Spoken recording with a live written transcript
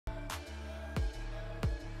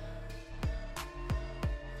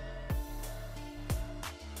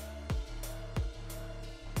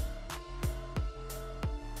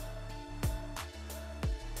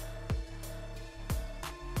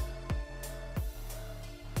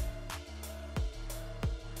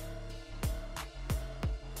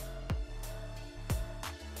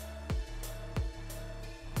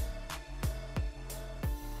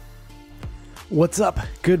What's up?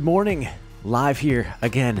 Good morning. Live here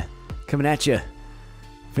again, coming at you.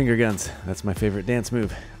 Finger guns. That's my favorite dance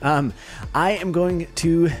move. I am going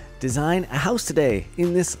to design a house today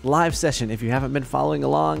in this live session. If you haven't been following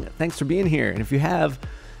along, thanks for being here. And if you have,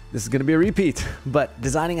 this is going to be a repeat. But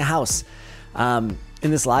designing a house in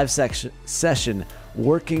this live session,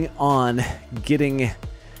 working on getting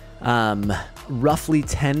roughly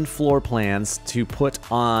 10 floor plans to put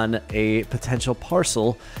on a potential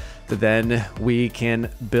parcel that then we can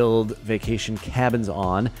build vacation cabins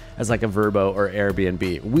on as like a Vrbo or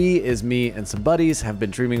Airbnb. We, is me and some buddies, have been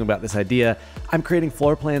dreaming about this idea. I'm creating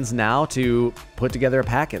floor plans now to put together a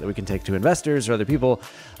packet that we can take to investors or other people,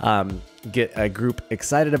 get a group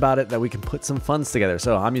excited about it, that we can put some funds together.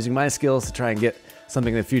 So I'm using my skills to try and get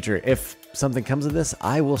something in the future. If something comes of this,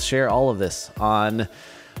 I will share all of this on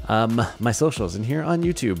my socials and here on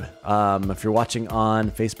YouTube. If you're watching on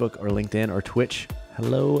Facebook or LinkedIn or Twitch,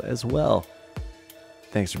 hello as well.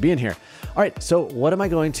 Thanks for being here. All right, so what am I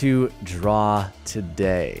going to draw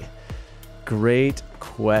today? Great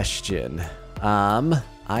question. I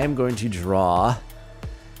am going to draw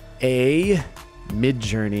a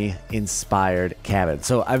Midjourney inspired cabin.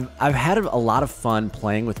 So I've had a lot of fun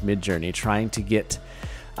playing with Midjourney, trying to get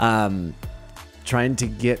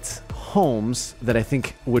homes that I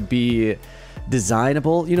think would be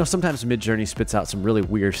designable. You know, sometimes Midjourney spits out some really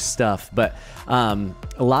weird stuff, but a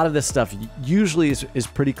lot of this stuff usually is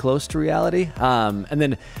pretty close to reality. And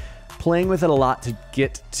then playing with it a lot to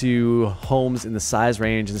get to homes in the size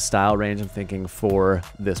range and style range I'm thinking for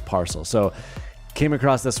this parcel. So came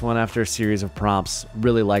across this one after a series of prompts,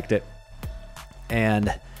 really liked it.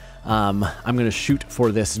 And I'm going to shoot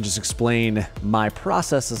for this and just explain my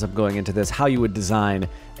process as I'm going into this, how you would design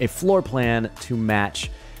a floor plan to match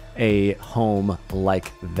a home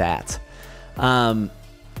like that. And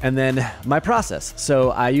then my process.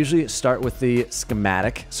 So I usually start with the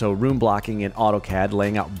schematic. So room blocking in AutoCAD,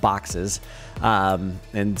 laying out boxes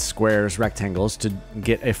and squares, rectangles to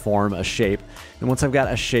get a form, a shape. And once I've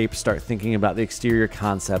got a shape, start thinking about the exterior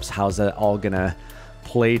concepts. How's that all gonna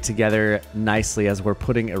play together nicely as we're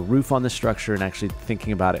putting a roof on the structure and actually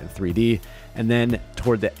thinking about it in 3D. And then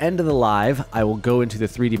toward the end of the live, I will go into the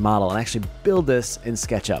 3D model and actually build this in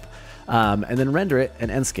SketchUp and then render it in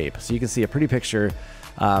Enscape. So you can see a pretty picture,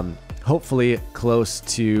 hopefully close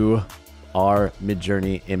to our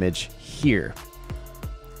Midjourney image here.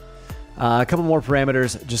 A couple more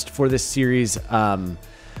parameters just for this series.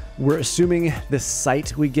 We're assuming this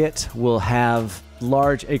site we get will have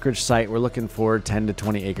large acreage site. We're looking for 10 to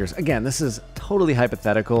 20 acres. Again, this is totally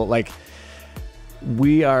hypothetical. Like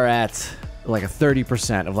we are at like a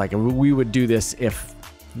 30% of like, we would do this if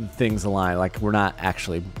things align. Like we're not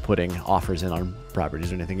actually putting offers in on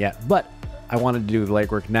properties or anything yet, but I wanted to do the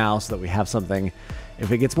legwork now so that we have something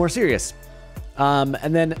if it gets more serious. And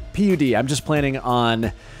then PUD, I'm just planning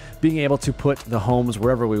on being able to put the homes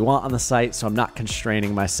wherever we want on the site. So I'm not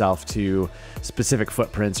constraining myself to specific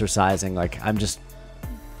footprints or sizing. Like I'm just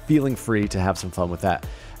feeling free to have some fun with that.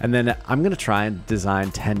 And then I'm going to try and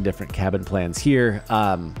design 10 different cabin plans here.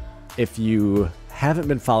 If you haven't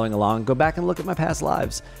been following along, go back and look at my past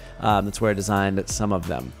lives. That's where I designed some of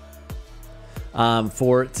them.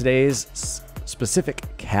 For today's specific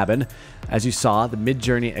cabin, as you saw, the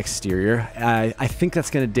Midjourney exterior, I think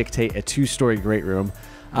that's going to dictate a 2-story great room.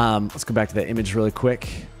 Let's go back to that image really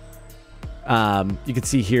quick. You can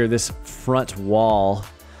see here this front wall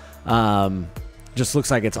just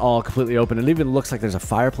looks like it's all completely open. It even looks like there's a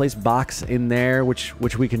fireplace box in there, which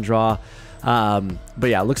we can draw. But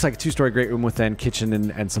yeah, it looks like a 2-story great room with then kitchen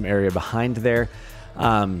and some area behind there.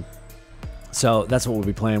 So that's what we'll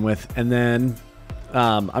be playing with. And then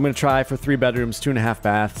I'm going to try for 3 bedrooms, 2.5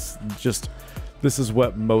 baths. Just this is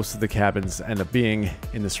what most of the cabins end up being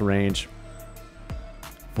in this range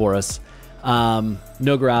for us.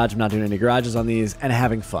 No garage. I'm not doing any garages on these, and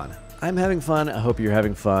having fun. I'm having fun. I hope you're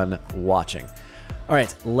having fun watching. All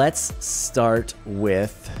right, let's start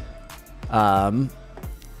with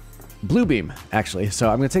Bluebeam, actually. So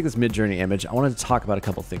I'm going to take this Midjourney image. I wanted to talk about a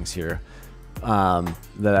couple things here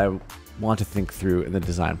that I want to think through in the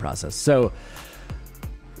design process. So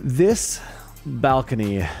this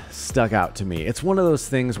balcony stuck out to me. It's one of those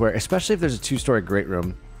things where, especially if there's a 2-story great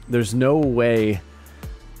room, there's no way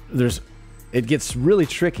it gets really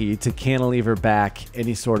tricky to cantilever back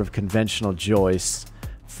any sort of conventional joist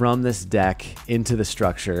from this deck into the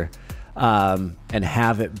structure and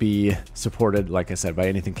have it be supported, like I said, by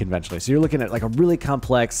anything conventionally. So you're looking at like a really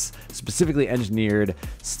complex, specifically engineered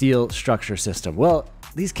steel structure system. Well,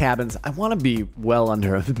 these cabins, I want to be well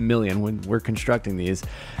under $1 million when we're constructing these.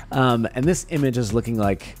 And this image is looking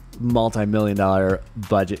like multi-million-dollar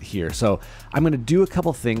budget here. So I'm going to do a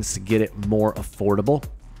couple things to get it more affordable.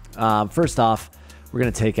 First off, we're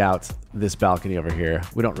going to take out this balcony over here.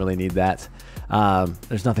 We don't really need that.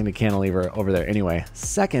 There's nothing to cantilever over there anyway.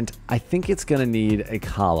 Second, I think it's going to need a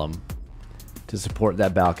column to support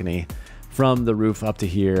that balcony from the roof up to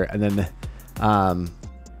here. And then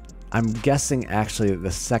I'm guessing actually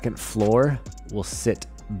the second floor will sit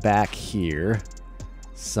back here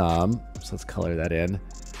some. So let's color that in.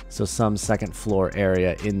 So some second floor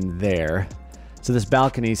area in there. So this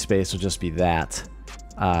balcony space will just be that.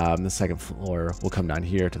 The second floor will come down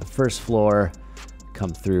here to the first floor,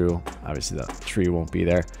 come through. Obviously the tree won't be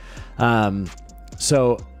there.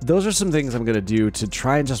 So those are some things I'm going to do to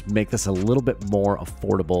try and just make this a little bit more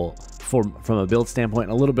affordable from a build standpoint,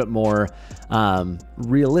 and a little bit more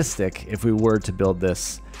realistic if we were to build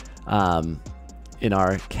this in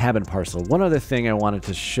our cabin parcel. One other thing I wanted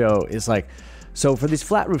to show is like, so for these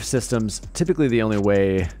flat roof systems, typically the only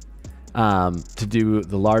way to do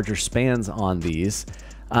the larger spans on these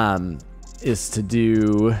is to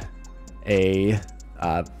do a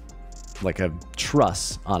like a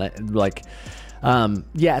truss on it. Like,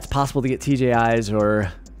 yeah, it's possible to get TJIs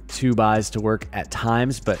or 2x to work at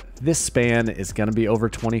times, but this span is going to be over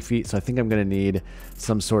 20 feet. So I think I'm going to need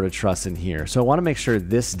some sort of truss in here. So I want to make sure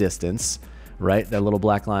this distance, right, that little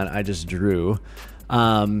black line I just drew,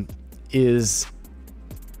 is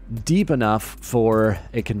deep enough for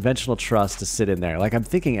a conventional truss to sit in there. Like I'm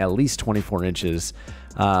thinking at least 24 inches,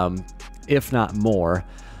 if not more.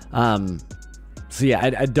 So yeah,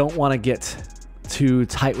 I don't want to get too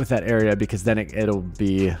tight with that area, because then it'll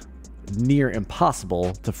be near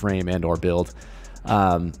impossible to frame and or build.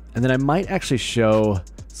 And then I might actually show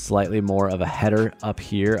slightly more of a header up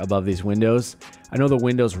here above these windows. I know the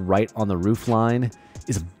windows right on the roof line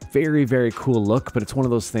is a very, very cool look, but it's one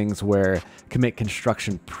of those things where it can make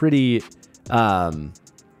construction pretty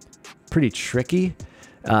tricky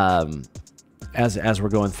as we're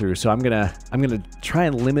going through. So I'm gonna try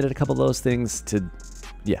and limit a couple of those things to,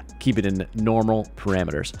 yeah, keep it in normal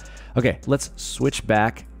parameters. Okay, let's switch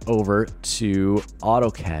back over to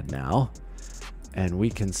AutoCAD now, and we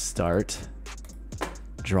can start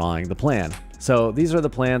drawing the plan. So these are the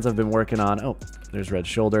plans I've been working on. Oh, there's red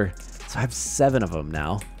shoulder. So I have 7 of them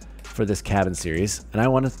now for this cabin series, and I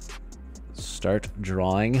want to start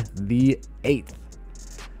drawing the 8th.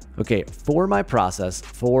 Okay, for my process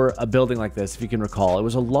for a building like this, if you can recall, it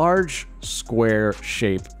was a large square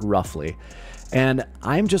shape roughly, and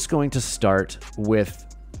I'm just going to start with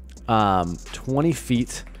 20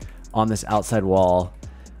 feet on this outside wall,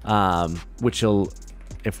 which will,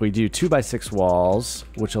 if we do 2x6 walls,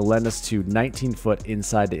 which will lend us to 19 foot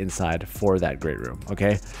inside to inside for that great room.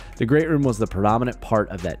 Okay, the great room was the predominant part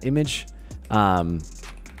of that image,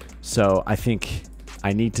 so I think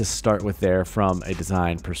I need to start with there from a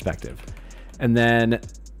design perspective. And then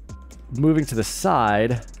moving to the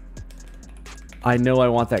side, I know I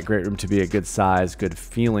want that great room to be a good size, good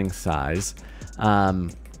feeling size.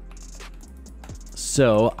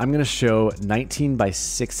 So I'm going to show 19 by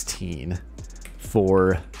 16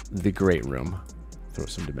 for the great room. Throw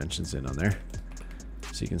some dimensions in on there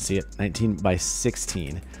so you can see it. 19 by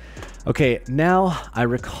 16. Okay, now I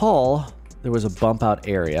recall there was a bump out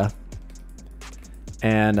area,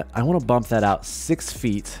 and I want to bump that out 6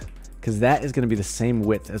 feet because that is going to be the same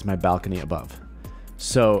width as my balcony above.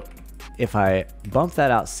 So if I bump that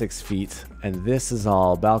out 6 feet, and this is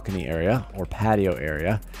all balcony area or patio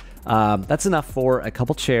area, that's enough for a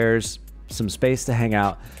couple chairs, some space to hang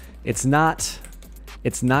out. It's not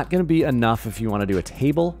going to be enough if you want to do a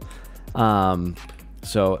table.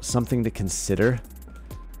 So something to consider.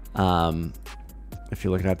 If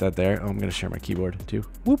you're looking at that there, oh, I'm going to share my keyboard too.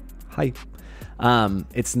 Whoop, hi.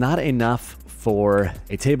 It's not enough for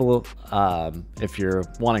a table. If you're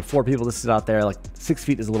wanting 4 people to sit out there, like 6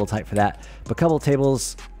 feet is a little tight for that. But a couple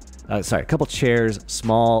tables, a couple chairs,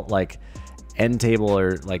 small like end table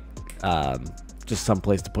or like just some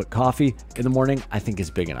place to put coffee in the morning, I think is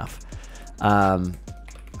big enough.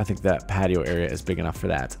 I think that patio area is big enough for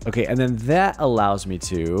that. Okay, and then that allows me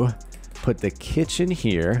to put the kitchen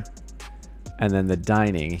here and then the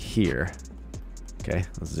dining here. Okay,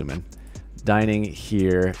 let's zoom in. Dining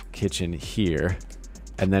here, kitchen here,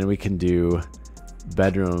 and then we can do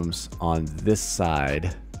bedrooms on this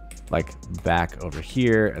side, like back over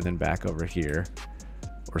here and then back over here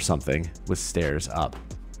or something with stairs up.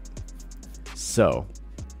 So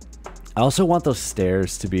I also want those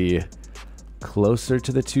stairs to be closer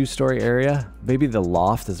to the 2-story area. Maybe the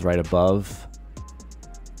loft is right above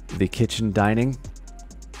the kitchen dining.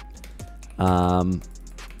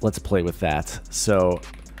 Let's play with that. So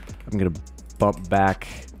I'm gonna bump back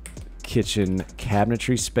kitchen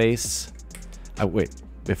cabinetry space. Wait,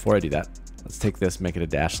 before I do that, let's take this, make it a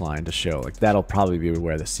dashed line to show. Like that'll probably be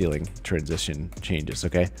where the ceiling transition changes,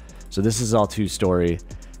 okay? So this is all 2-story.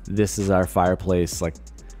 This is our fireplace, like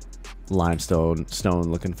limestone,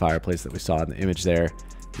 stone looking fireplace that we saw in the image there.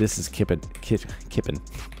 This is kitchen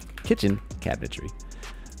cabinetry.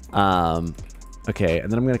 Okay,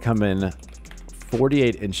 and then I'm gonna come in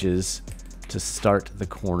 48 inches to start the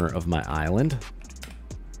corner of my island.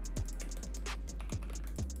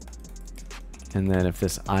 And then if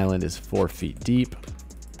this island is 4 feet deep,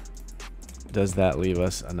 does that leave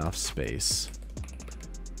us enough space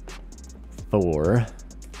for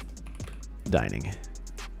dining?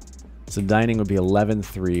 So dining would be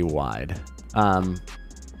 11.3 wide.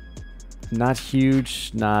 Not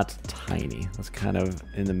huge, not tiny. That's kind of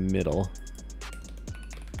in the middle.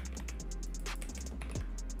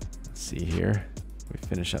 Let's see here. We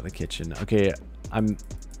finish out the kitchen. Okay, I'm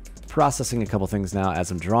processing a couple things now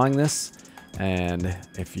as I'm drawing this. And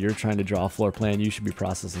if you're trying to draw a floor plan, you should be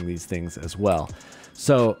processing these things as well.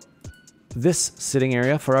 So this sitting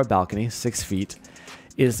area for our balcony, 6 feet,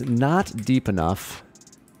 is not deep enough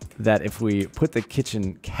that if we put the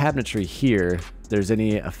kitchen cabinetry here, there's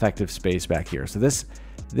any effective space back here. So this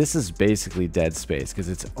is basically dead space because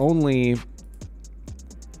it's only,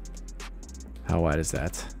 how wide is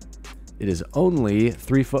that? It is only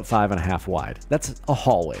 3'5.5" wide. That's a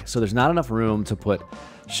hallway. So there's not enough room to put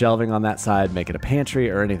shelving on that side, make it a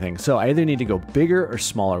pantry or anything. So I either need to go bigger or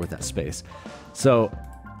smaller with that space. So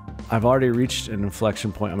I've already reached an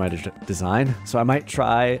inflection point on my design. So I might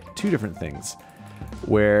try 2 different things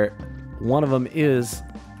where one of them is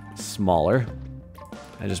smaller.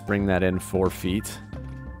 I just bring that in 4 feet.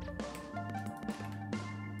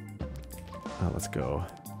 Let's go.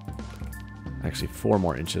 Actually 4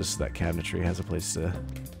 more inches so that cabinetry has a place to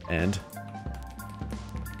end.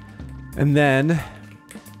 And then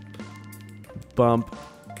bump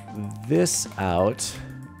this out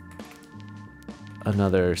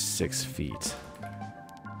another 6 feet.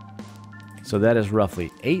 So that is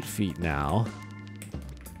roughly 8 feet now.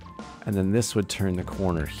 And then this would turn the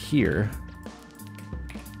corner here.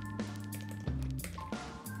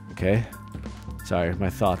 Okay. Sorry, my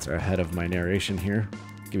thoughts are ahead of my narration here.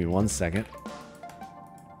 Give me 1 second.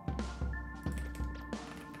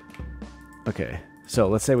 Okay, so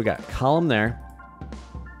let's say we got column there,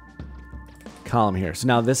 column here. So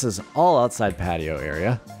now this is all outside patio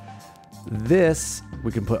area. This,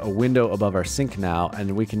 we can put a window above our sink now,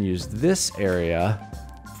 and we can use this area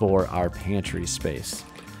for our pantry space.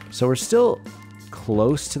 So we're still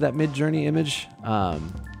close to that Midjourney image.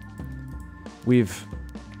 We've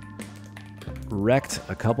wrecked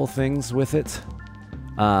a couple things with it,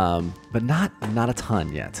 but not a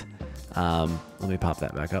ton yet. Let me pop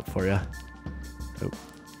that back up for you. Oh.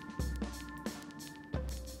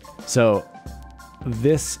 So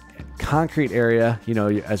this concrete area, you know,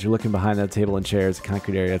 as you're looking behind that table and chairs, the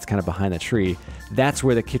concrete area, it's kind of behind the tree. That's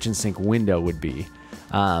where the kitchen sink window would be.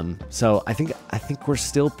 So I think we're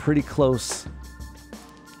still pretty close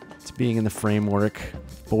to being in the framework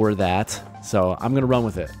for that. So I'm gonna run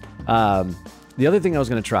with it. The other thing I was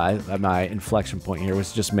gonna try at my inflection point here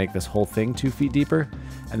was just make this whole thing 2 feet deeper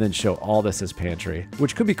and then show all this as pantry,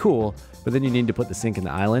 which could be cool, but then you need to put the sink in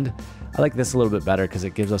the island. I like this a little bit better because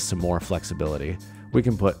it gives us some more flexibility. We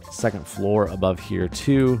can put second floor above here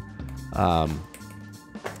too.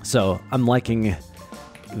 So I'm liking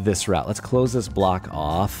this route. Let's close this block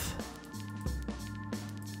off.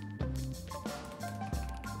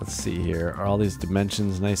 Let's see here. Are all these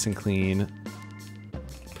dimensions nice and clean?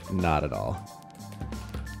 Not at all.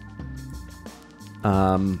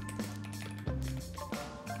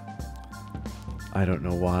 I don't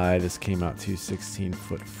know why this came out to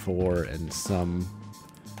 16'4" and some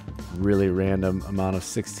really random amount of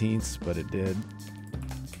 16ths, but it did.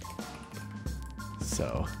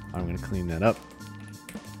 So I'm going to clean that up.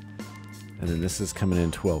 And then this is coming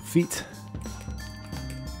in 12 feet.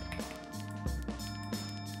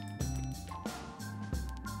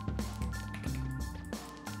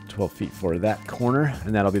 feet for that corner,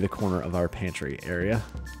 and that'll be the corner of our pantry area.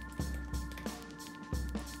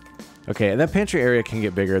 Okay, and that pantry area can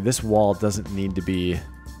get bigger. This wall doesn't need to be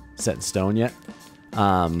set in stone yet.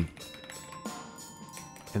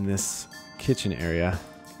 In this kitchen area,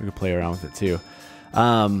 we can play around with it too.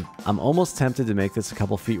 I'm almost tempted to make this a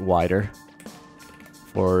couple feet wider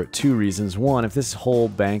for 2 reasons. One, if this whole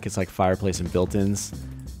bank is like fireplace and built-ins,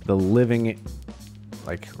 the living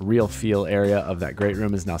like real feel area of that great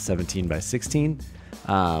room is now 17 by 16,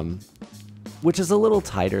 which is a little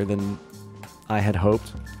tighter than I had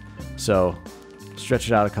hoped. So stretch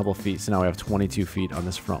it out a couple feet. So now we have 22 feet on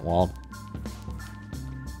this front wall.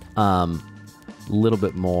 A little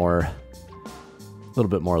bit more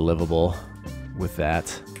livable with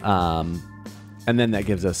that. And then that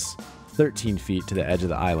gives us 13 feet to the edge of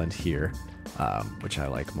the island here, which I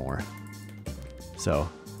like more. So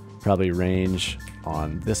probably range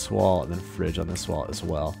on this wall and then fridge on this wall as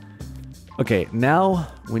well. Okay, now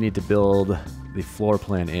we need to build the floor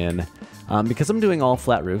plan in. Because I'm doing all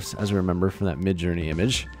flat roofs, as you remember from that Midjourney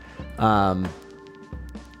image,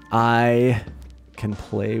 I can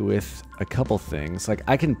play with a couple things. Like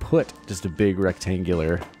I can put just a big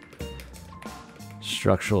rectangular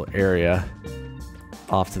structural area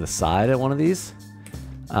off to the side at one of these,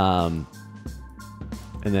 and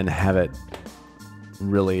then have it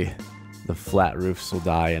really, the flat roofs will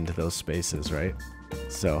die into those spaces, right?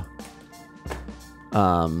 So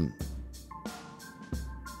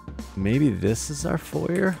maybe this is our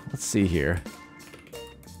foyer. Let's see here.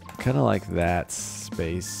 Kind of like that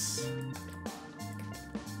space.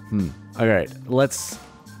 All right,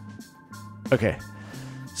 okay.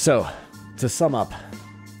 So to sum up,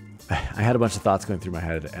 I had a bunch of thoughts going through my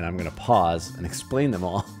head, and I'm gonna pause and explain them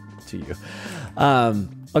all to you.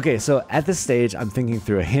 Okay, so at this stage, I'm thinking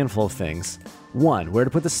through a handful of things. One, where to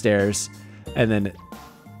put the stairs, and then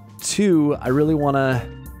two, I really wanna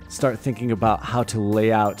start thinking about how to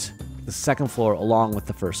lay out the second floor along with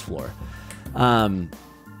the first floor.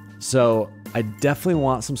 So I definitely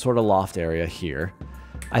want some sort of loft area here.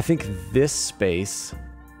 I think this space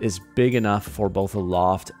is big enough for both a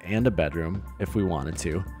loft and a bedroom if we wanted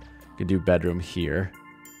to. Could do bedroom here.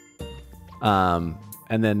 And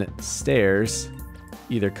then stairs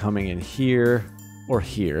either coming in here or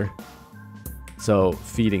here. So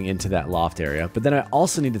feeding into that loft area. But then I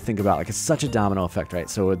also need to think about, like, it's such a domino effect, right?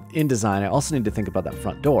 So in design, I also need to think about that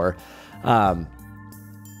front door.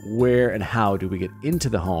 Where and how do we get into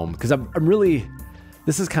the home? Because I'm really,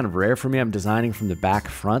 this is kind of rare for me. I'm designing from the back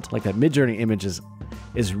front. Like that Midjourney image is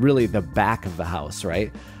really the back of the house,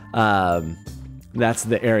 right? That's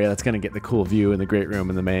the area that's going to get the cool view and the great room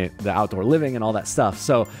and the outdoor living and all that stuff.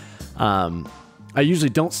 So I usually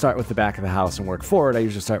don't start with the back of the house and work forward. I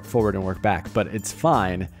usually start forward and work back, but it's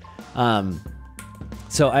fine.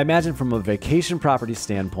 So I imagine from a vacation property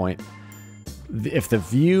standpoint, if the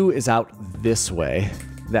view is out this way,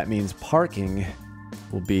 that means parking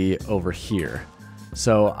will be over here.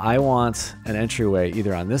 So I want an entryway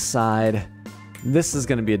either on this side. This is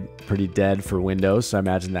going to be pretty dead for windows, so I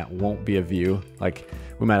imagine that won't be a view. Like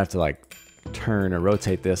we might have to like turn or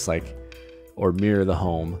rotate this, like, or mirror the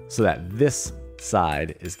home so that this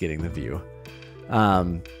side is getting the view.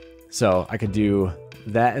 So I could do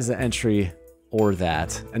that as the entry or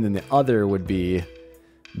that, and then the other would be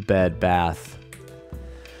Bed Bath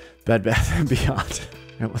and Beyond.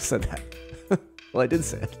 I almost said that. Well, I did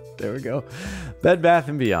say it. There we go. Bed Bath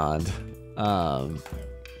and Beyond.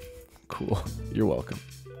 Cool. You're welcome.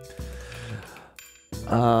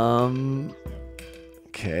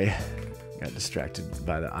 Okay. Got distracted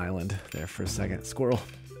by the island there for a second. Squirrel.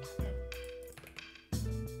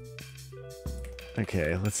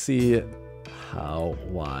 Okay, let's see how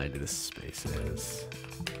wide this space is.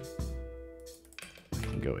 I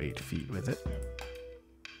can go 8 feet with it.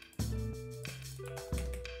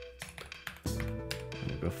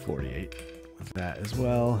 I'll go 48 with that as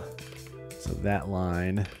well. So that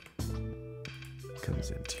line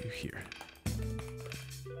comes into here.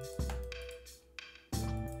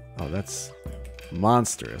 Oh, that's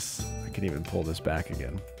monstrous. I can even pull this back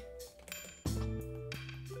again.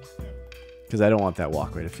 Because I don't want that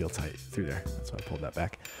walkway to feel tight through there. That's why I pulled that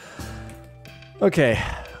back. Okay.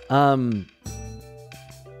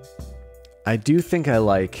 I do think I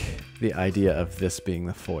like the idea of this being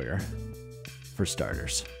the foyer, for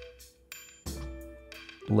starters.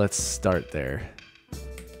 Let's start there.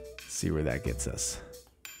 See where that gets us.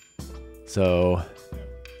 So,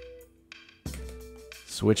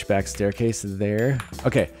 switchback staircase there.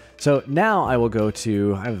 Okay, so now I will go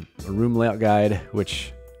to, I have a room layout guide,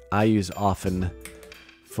 which I use often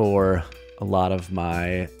for a lot of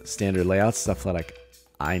my standard layouts, stuff that like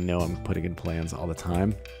I know I'm putting in plans all the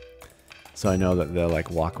time. So I know that the like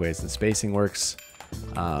walkways and spacing works.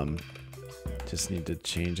 Just need to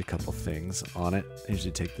change a couple things on it. I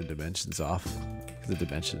usually take the dimensions off because the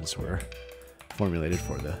dimensions were formulated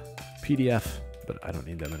for the PDF, but I don't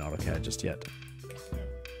need them in AutoCAD just yet.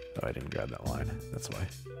 Oh, I didn't grab that line. That's why.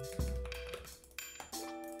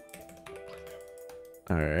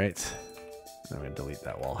 All right. I'm going to delete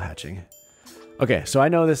that wall hatching. Okay, so I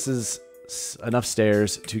know this is enough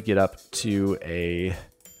stairs to get up to a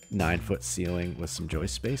 9-foot ceiling with some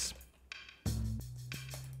joist space.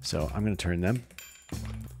 So I'm going to turn them.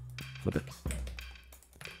 Flip it.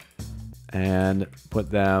 and put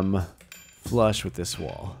them flush with this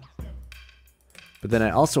wall. But then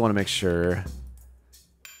I also want to make sure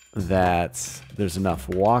that there's enough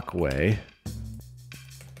walkway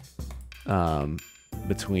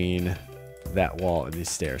between that wall and these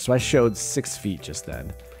stairs. So I showed 6 feet just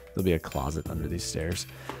then. There'll be a closet under these stairs.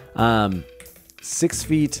 6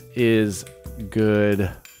 feet is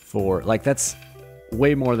good for, like, that's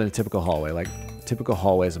way more than a typical hallway. Like, typical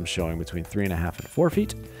hallways I'm showing between 3.5 and 4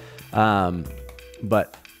 feet.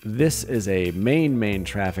 But this is a main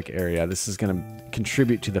traffic area. This is going to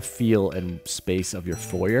contribute to the feel and space of your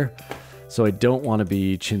foyer. So I don't want to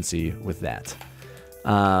be chintzy with that.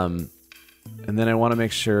 And then I want to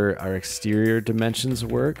make sure our exterior dimensions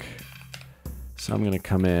work. So I'm going to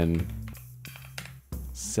come in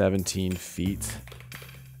 17 feet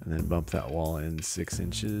and then bump that wall in 6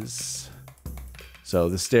 inches. So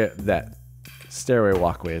that stairway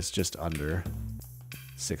walkway is just under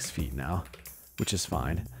 6 feet now, which is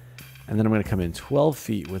fine. And then I'm going to come in 12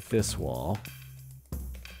 feet with this wall.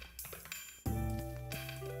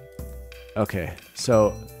 Okay,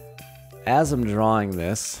 so as I'm drawing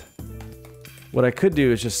this, what I could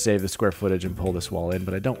do is just save the square footage and pull this wall in,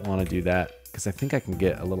 but I don't want to do that because I think I can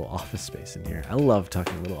get a little office space in here. I love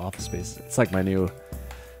tucking a little office space. It's like my new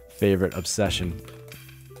favorite obsession,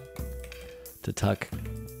 to tuck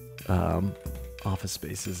office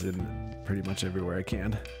spaces in pretty much everywhere I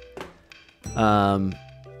can.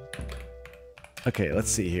 Okay, let's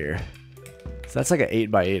see here. So that's like an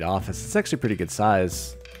 8x8 office. It's actually pretty good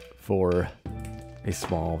size for a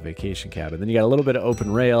small vacation cabin. Then you got a little bit of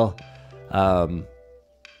open rail.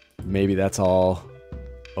 Maybe that's all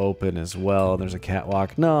open as well. There's a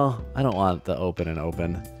catwalk. No, I don't want the open and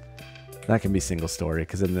open. That can be single story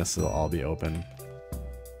because in this it'll all be open.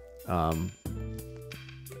 I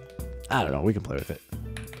don't know. We can play with it.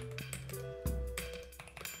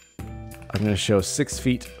 I'm going to show 6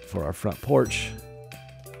 feet for our front porch.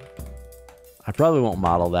 I probably won't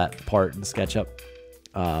model that part in SketchUp.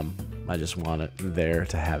 I just want it there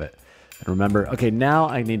to have it. And remember, okay, now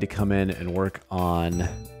I need to come in and work on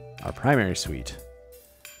our primary suite.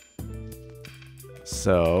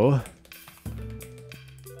 So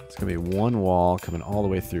it's going to be one wall coming all the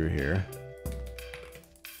way through here.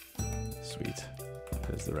 Sweet.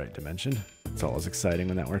 That is the right dimension. It's always exciting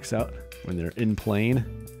when that works out, when they're in plane.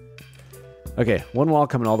 Okay, one wall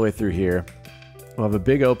coming all the way through here. We'll have a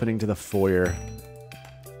big opening to the foyer.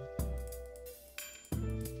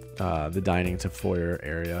 The dining to foyer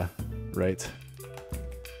area, right?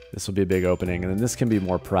 This will be a big opening, and then this can be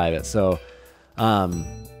more private. So,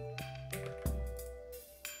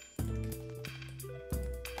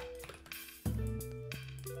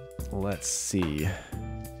 let's see.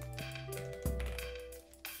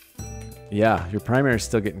 Yeah, your primary is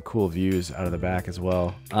still getting cool views out of the back as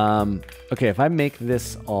well. Okay, if I make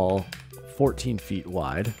this all 14 feet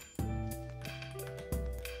wide,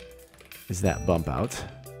 is that bump out?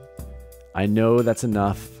 I know that's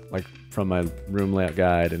enough, like from my room layout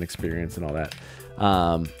guide and experience and all that.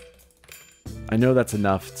 I know that's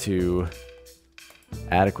enough to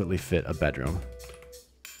adequately fit a bedroom.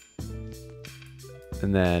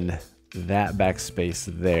 And then that backspace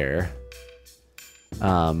there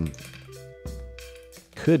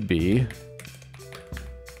could be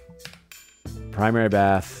primary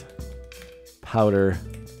bath, powder,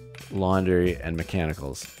 laundry, and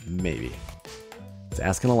mechanicals. Maybe. It's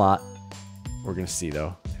asking a lot. We're going to see,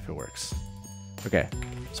 though, if it works. Okay,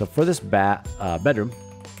 so for this bedroom,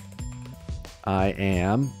 I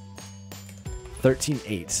am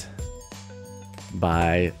 13.8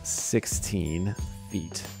 by 16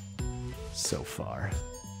 feet so far.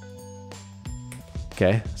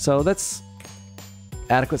 Okay, so that's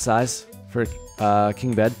adequate size for a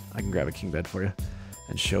king bed. I can grab a king bed for you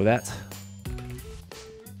and show that.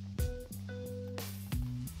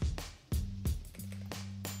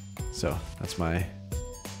 So that's my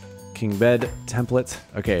king bed template.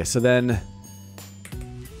 Okay, so then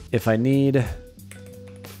if I need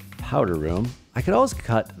powder room, I could always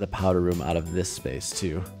cut the powder room out of this space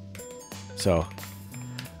too. So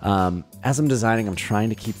as I'm designing, I'm trying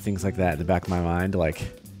to keep things like that in the back of my mind, like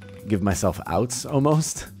give myself outs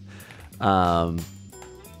almost.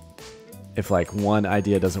 If like one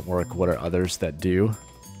idea doesn't work, what are others that do?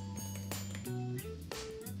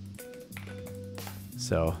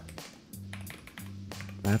 So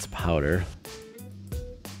that's powder.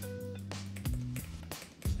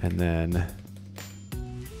 And then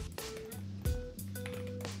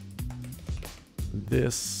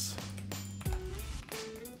this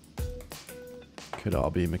could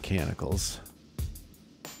all be mechanicals.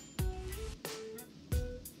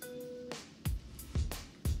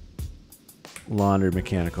 laundry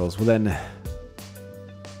mechanicals. Well then,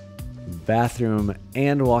 bathroom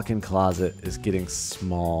and walk-in closet is getting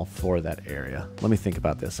small for that area. Let me think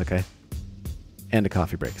about this, okay? And a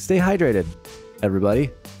coffee break. Stay hydrated, everybody.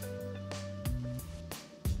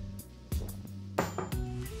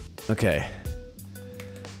 Okay.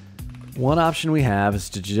 One option we have is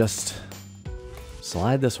to just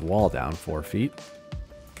slide this wall down 4 feet.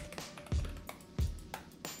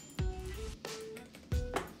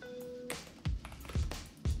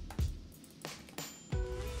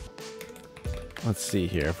 Let's see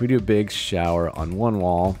here. If we do a big shower on one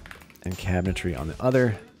wall and cabinetry on the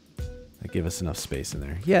other, that give us enough space in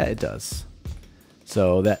there. Yeah, it does.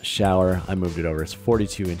 So that shower, I moved it over. It's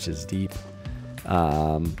 42 inches deep.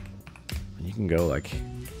 You can go like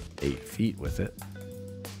 8 feet with it.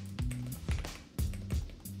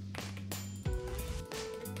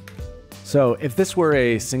 So if this were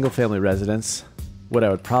a single family residence, what I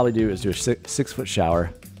would probably do is do a 6-foot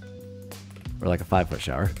shower or like a 5-foot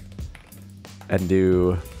shower and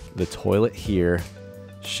do the toilet here,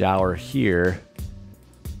 shower here,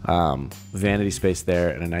 vanity space there,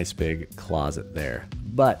 and a nice big closet there.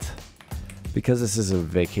 But because this is a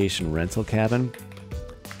vacation rental cabin,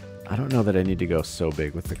 I don't know that I need to go so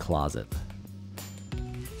big with the closet.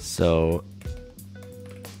 So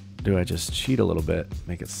do I just cheat a little bit,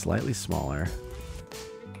 make it slightly smaller?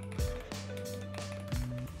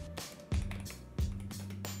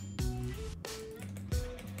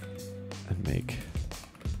 And make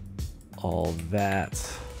all that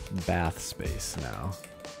bath space now.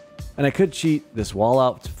 And I could cheat this wall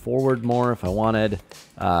out forward more if I wanted.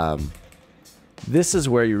 This is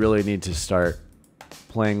where you really need to start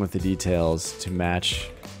playing with the details to match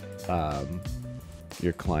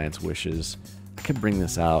your client's wishes. I could bring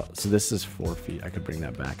this out. So this is 4 feet. I could bring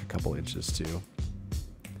that back a couple inches too.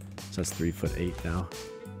 So that's 3'8" now.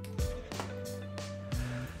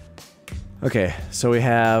 Okay, so we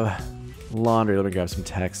have laundry. Let me grab some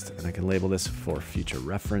text and I can label this for future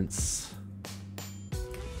reference.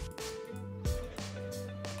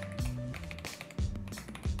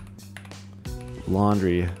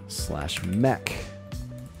 Laundry / mech.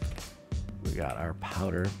 We got our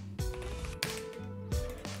powder.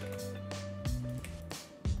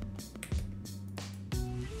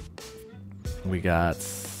 We got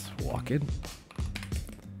walk-in.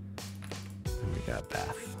 And we got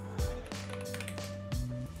bath.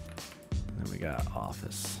 And then we got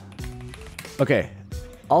office. Okay.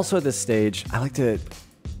 Also at this stage,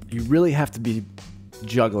 you really have to be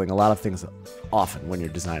juggling a lot of things often when you're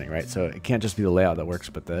designing, right? So it can't just be the layout that works,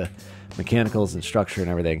 but the mechanicals and structure and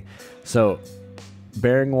everything. So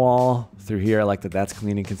bearing wall through here, I like that that's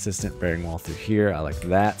clean and consistent. Bearing wall through here, I like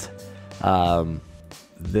that.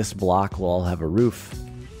 This block will all have a roof,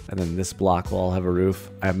 and then this block will all have a roof.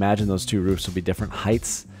 I imagine those two roofs will be different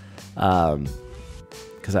heights,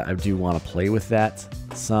 because I do want to play with that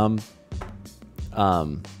some.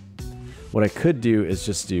 What I could do is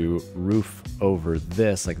just do roof over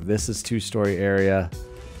this, like this is 2-story area,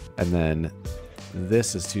 and then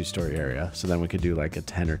this is 2-story area. So then we could do like a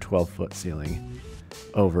 10 or 12 foot ceiling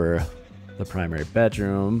over the primary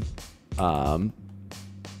bedroom.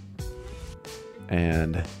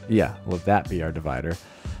 And yeah, let that be our divider.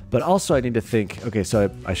 But also I need to think, okay, so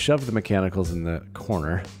I shoved the mechanicals in the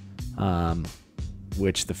corner,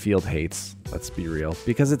 which the field hates, let's be real,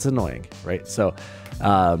 because it's annoying, right? So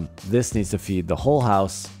this needs to feed the whole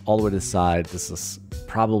house all the way to the side. This is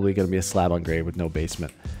probably going to be a slab on grade with no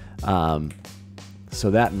basement. So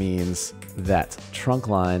that means that trunk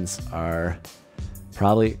lines are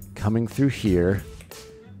probably coming through here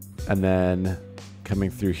and then coming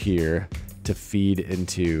through here to feed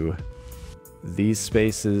into these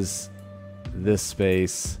spaces, this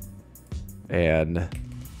space, and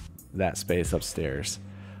that space upstairs.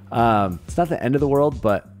 It's not the end of the world,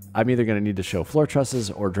 but I'm either going to need to show floor trusses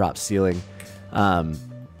or drop ceiling.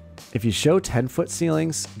 If you show 10-foot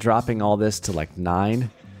ceilings, dropping all this to like 9,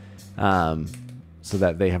 so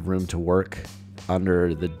that they have room to work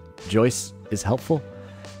under the joists is helpful.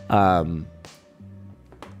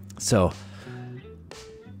 So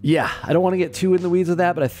yeah, I don't want to get too in the weeds with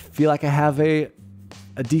that, but I feel like I have a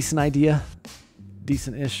decent idea,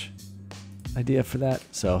 decent-ish idea for that.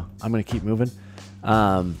 So I'm going to keep moving.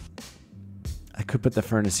 I could put the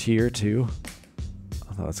furnace here too,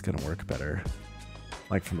 although it's going to work better,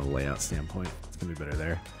 like from a layout standpoint. It's going to be better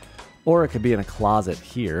there. Or it could be in a closet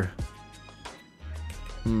here.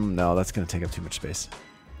 No, that's going to take up too much space.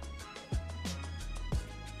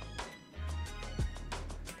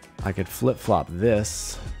 I could flip-flop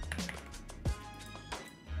this.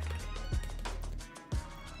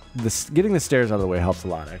 getting the stairs out of the way helps a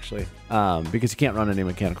lot, actually, because you can't run any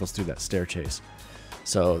mechanicals through that stair chase.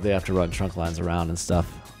 So they have to run trunk lines around and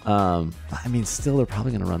stuff. I mean, still, they're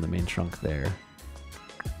probably going to run the main trunk there.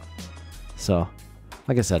 So,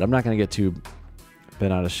 like I said, I'm not going to get too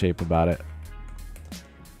bent out of shape about it,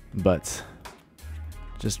 but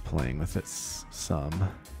just playing with it some.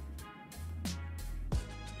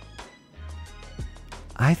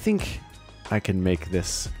 I think I can make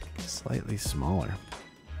this slightly smaller,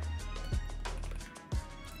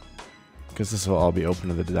 because this will all be open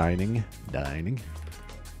to the dining.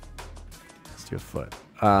 Let's do a foot.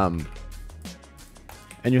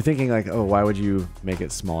 And you're thinking like, oh, why would you make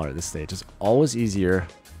it smaller at this stage? It's always easier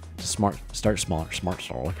to start smaller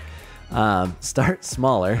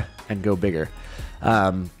and go bigger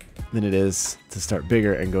than it is to start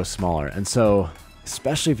bigger and go smaller. And so,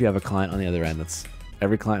 especially if you have a client on the other end,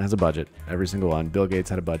 every client has a budget, every single one. Bill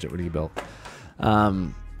Gates had a budget when he built.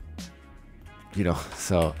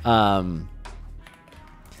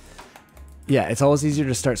 Yeah, it's always easier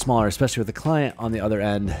to start smaller, especially with the client on the other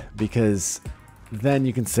end, because then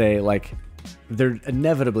you can say, like, they're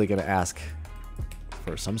inevitably going to ask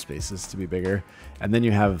for some spaces to be bigger, and then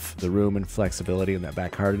you have the room and flexibility in that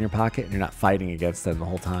back card in your pocket, and you're not fighting against them the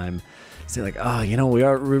whole time. Say like, oh, you know, we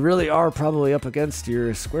really are probably up against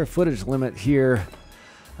your square footage limit here.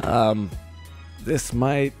 This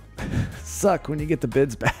might suck when you get the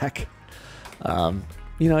bids back. You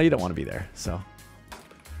know, you don't want to be there, so.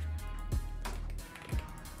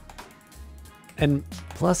 And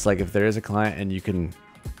plus, like, if there is a client and you can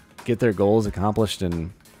get their goals accomplished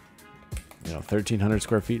in, you know, 1,300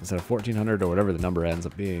 square feet instead of 1,400 or whatever the number ends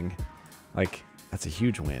up being, like, that's a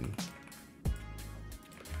huge win.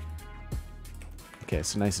 Okay,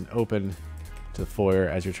 so nice and open to the foyer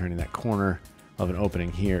as you're turning that corner of an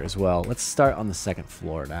opening here as well. Let's start on the second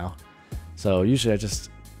floor now. So usually I just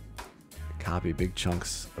copy big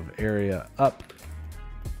chunks of area up.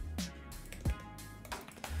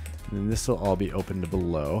 And this will all be open to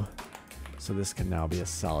below. So this can now be a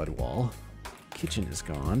solid wall. Kitchen is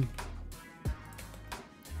gone.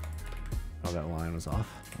 Oh, that line was off.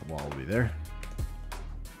 The wall will be there.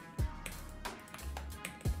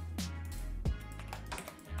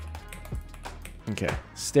 Okay,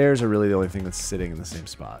 stairs are really the only thing that's sitting in the same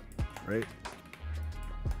spot, right?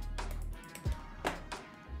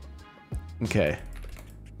 Okay,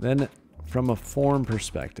 then from a form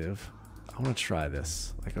perspective, I want to try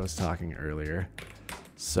this like I was talking earlier.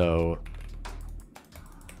 So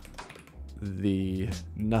the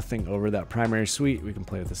nothing over that primary suite, we can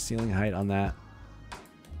play with the ceiling height on that.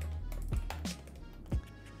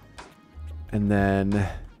 And then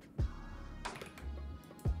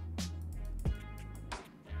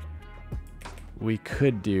we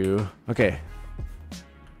could do, okay.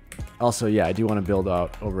 Also, yeah, I do want to build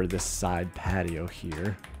out over this side patio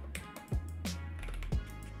here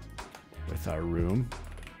with our room.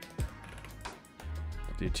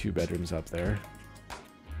 Do 2 bedrooms up there.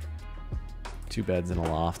 2 beds and a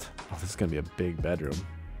loft. Oh, this is going to be a big bedroom.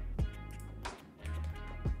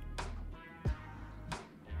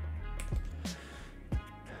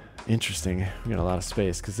 Interesting. We got a lot of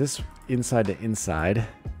space because this inside to inside,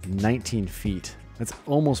 19 feet. That's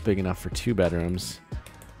almost big enough for 2 bedrooms,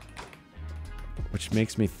 which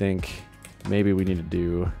makes me think maybe we need to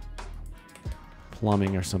do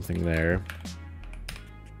plumbing or something there.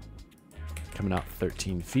 Coming out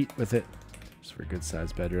 13 feet with it, just for a good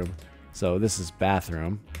sized bedroom. So this is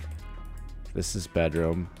bathroom. This is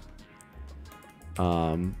bedroom.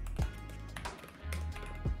 I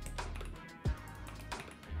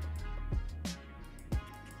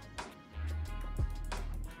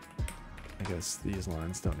guess these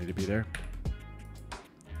lines don't need to be there.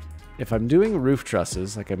 If I'm doing roof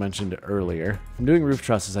trusses, like I mentioned earlier, if I'm doing roof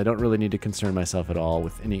trusses, I don't really need to concern myself at all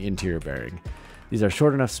with any interior bearing. These are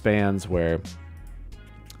short enough spans where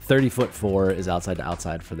 30'4" is outside to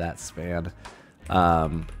outside for that span.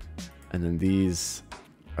 And then these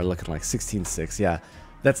are looking like 16'6". Yeah,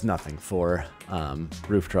 that's nothing for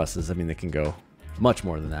roof trusses. I mean, they can go much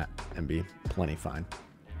more than that and be plenty fine.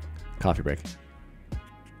 Coffee break.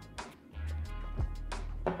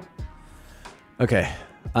 Okay.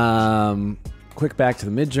 Quick back to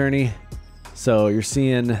the Midjourney. So you're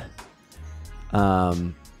seeing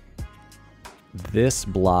this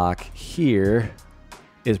block here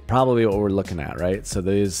is probably what we're looking at, right? So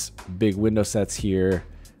these big window sets here,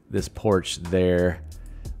 this porch there,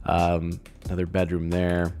 another bedroom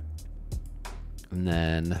there, and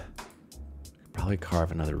then probably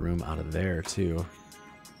carve another room out of there too.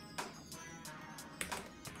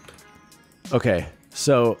 Okay,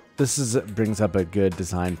 so this brings up a good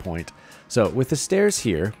design point. So with the stairs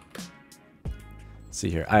here, let's see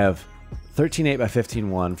here, I have 13.8 by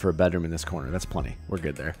 15.1 for a bedroom in this corner. That's plenty. We're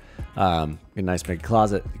good there. A nice big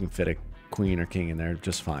closet. You can fit a queen or king in there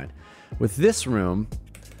just fine. With this room,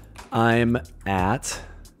 I'm at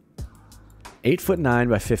 8'9"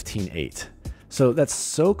 by 15.8. So that's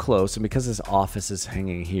so close, and because this office is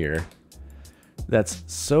hanging here, that's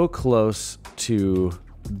so close to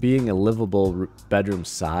being a livable bedroom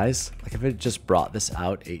size. Like if it just brought this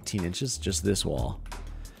out 18 inches, just this wall,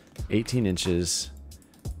 18 inches,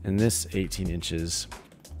 and this 18 inches,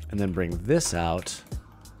 and then bring this out,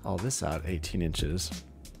 all this out 18 inches.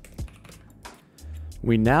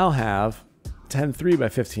 We now have 10.3 by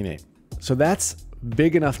 15.8. So that's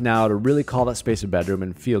big enough now to really call that space a bedroom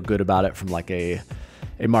and feel good about it from like a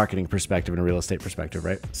marketing perspective and a real estate perspective,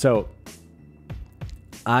 right? So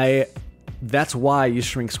that's why you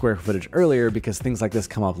shrink square footage earlier, because things like this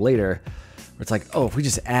come up later where it's like, oh, if we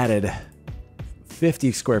just added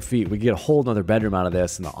 50 square feet, we get a whole nother bedroom out of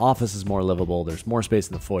this, and the office is more livable. There's more space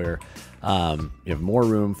in the foyer. You have more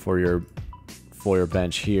room for your foyer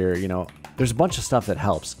bench here. You know, there's a bunch of stuff that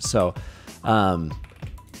helps. So,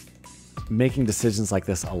 making decisions like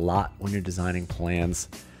this a lot when you're designing plans,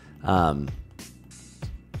 and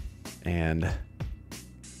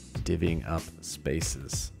divvying up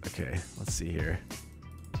spaces. Okay, let's see here.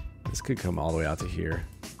 This could come all the way out to here.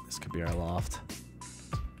 This could be our loft.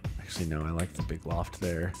 Actually, no, I like the big loft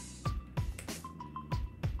there.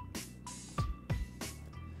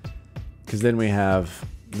 Because then we have,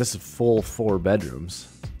 this is full 4 bedrooms.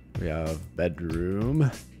 We have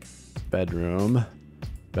bedroom, bedroom,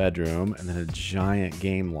 bedroom, and then a giant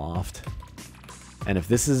game loft. And if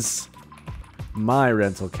this is my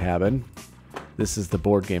rental cabin, this is the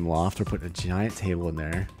board game loft. We're putting a giant table in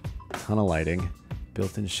there, a ton of lighting,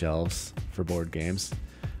 built-in shelves for board games.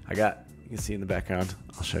 I got, you can see in the background,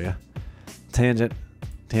 I'll show you. Tangent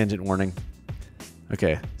warning.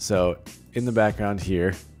 Okay, so in the background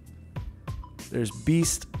here, there's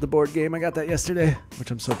Beast, the board game. I got that yesterday, which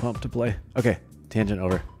I'm so pumped to play. Okay, tangent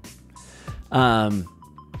over.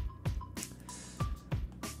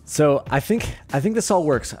 So I think this all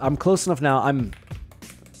works. I'm close enough now. I'm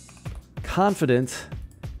confident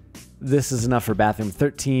this is enough for bathroom.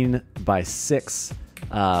 13 by 6.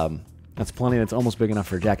 That's plenty. That's almost big enough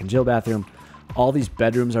for a Jack and Jill bathroom. All these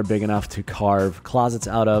bedrooms are big enough to carve closets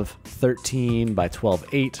out of. 13 by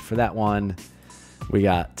 12.8 for that one. We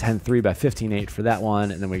got 10.3 by 15.8 for that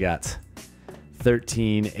one. And then we got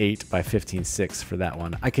 13.8 by 15.6 for that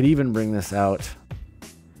one. I could even bring this out,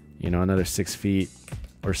 you know, another 6 feet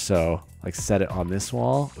or so. Like set it on this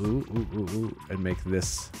wall. Ooh, and make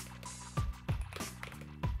this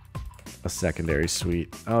a secondary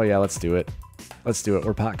suite. Oh yeah, let's do it. Let's do it.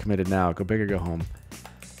 We're pot committed now. Go big or go home.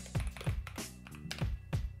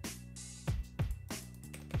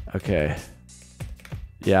 Okay.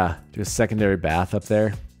 Yeah, do a secondary bath up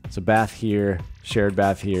there. So bath here, shared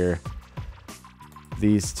bath here.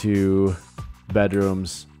 These 2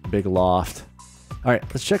 bedrooms, big loft. All right,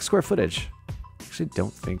 let's check square footage. Actually,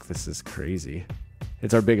 don't think this is crazy.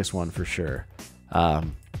 It's our biggest one for sure.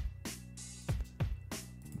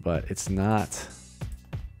 But it's not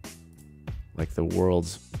like the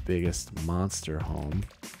world's biggest monster home.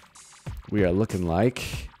 We are looking like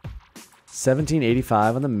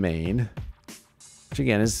 1785 on the main, which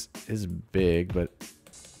again is big, but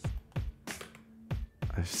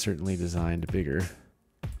I've certainly designed bigger.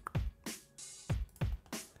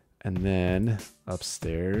 And then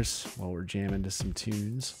upstairs, while we're jamming to some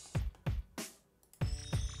tunes,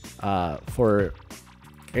 for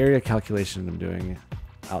area calculation, I'm doing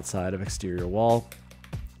outside of exterior wall.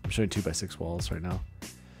 I'm showing 2 by 6 walls right now.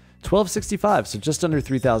 1265, so just under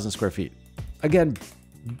 3,000 square feet. Again,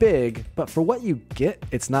 big, but for what you get,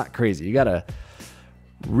 it's not crazy. You got a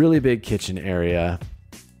really big kitchen area.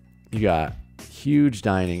 You got huge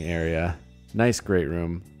dining area, nice great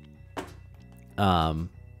room. 4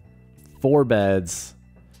 beds.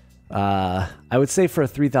 I would say for a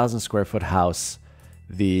 3,000 square foot house,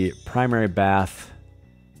 the primary bath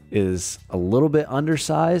is a little bit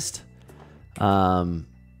undersized. And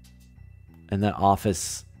that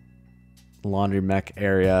office laundry mech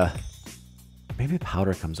area, maybe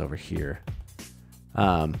powder comes over here.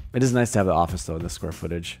 It is nice to have the office though in the square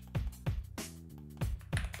footage.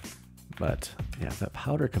 But yeah, if that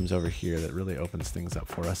powder comes over here, that really opens things up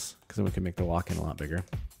for us, because then we can make the walk-in a lot bigger.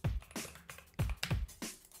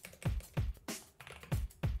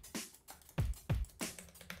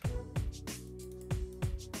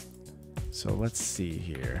 So let's see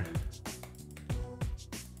here.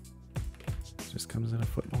 Just comes in a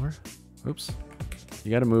foot more. Oops. You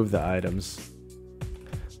got to move the items.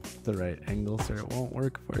 the right angle so it won't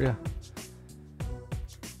work for you.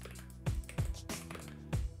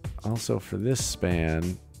 Also for this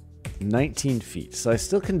span, 19 feet. So I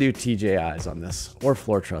still can do TJIs on this, or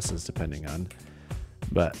floor trusses depending on,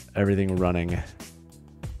 but everything running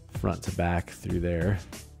front to back through there.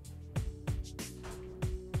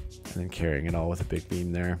 And then carrying it all with a big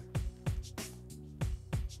beam there.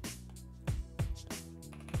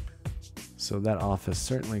 So that office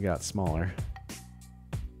certainly got smaller.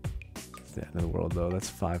 It's the end of the world though, that's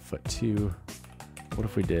 5'2". What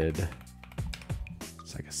if we did,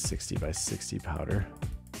 it's like a 60 by 60 powder.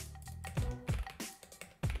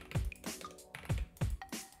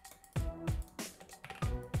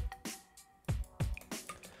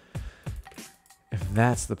 If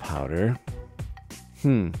that's the powder,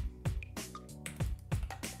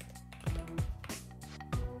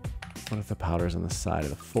 what if the powder's on the side of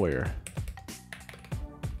the foyer?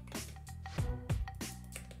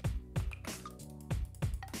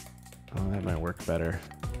 Oh, that might work better.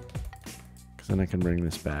 Because then I can bring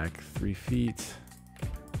this back 3 feet.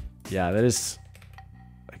 Yeah, that is,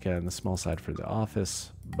 again, the small side for the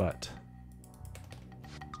office, but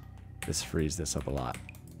this frees this up a lot.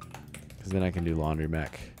 Because then I can do laundry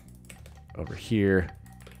mech over here.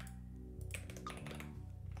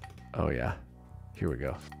 Oh yeah, here we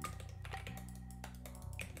go.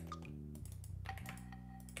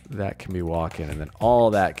 That can be walk-in, and then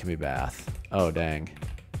all that can be bath. Oh, dang.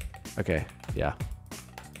 Okay, yeah.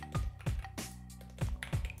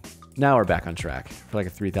 Now we're back on track for like a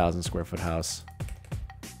 3,000 square foot house.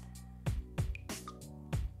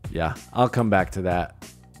 Yeah, I'll come back to that.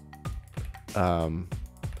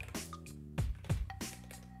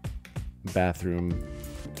 Bathroom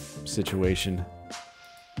situation,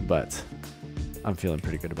 but I'm feeling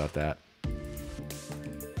pretty good about that.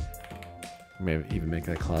 Maybe even make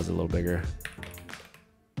that closet a little bigger.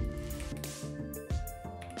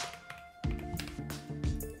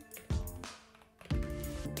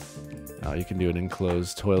 You can do an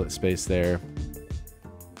enclosed toilet space there.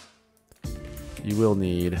 You will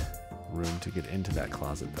need room to get into that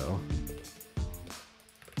closet though.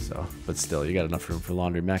 So, but still, you got enough room for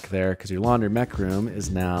laundry mech there, because your laundry mech room is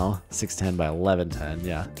now 610 by 1110.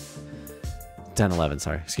 Yeah, 1011.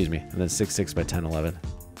 Sorry, excuse me, and then 66 by 1011.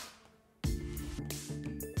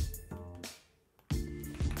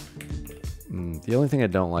 The only thing I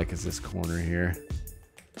don't like is this corner here.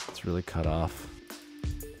 It's really cut off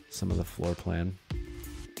some of the floor plan.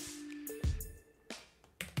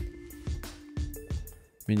 I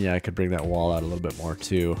mean, yeah, I could bring that wall out a little bit more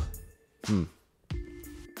too. Could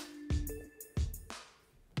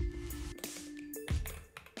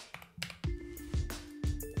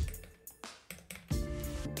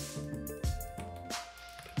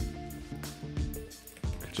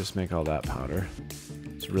just make all that powder.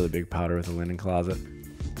 It's a really big powder with a linen closet.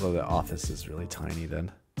 Although the office is really tiny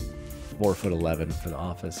then. 4'11" for the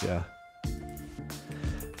office, yeah.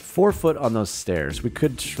 4 foot on those stairs. We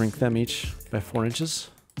could shrink them each by 4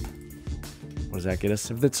 inches. What does that get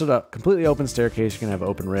us? If it's a completely open staircase, you can have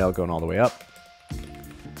open rail going all the way up.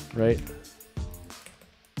 Right?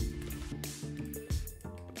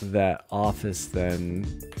 That office then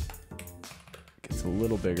gets a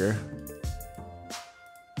little bigger.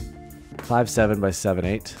 5'7" by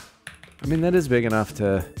 7'8". I mean, that is big enough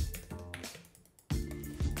to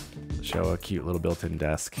show a cute little built-in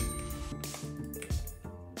desk.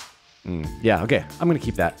 Yeah, okay. I'm going to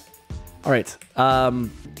keep that. All right.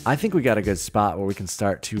 I think we got a good spot where we can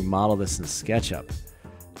start to model this in SketchUp.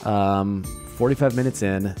 45 minutes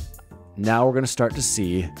in. Now we're going to start to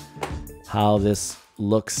see how this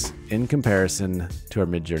looks in comparison to our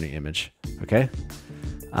Midjourney image. Okay?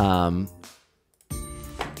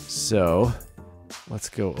 So let's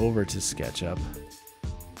go over to SketchUp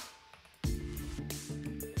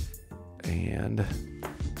and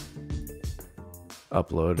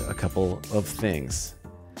upload a couple of things.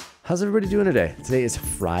 How's everybody doing today? Today is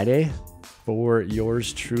Friday for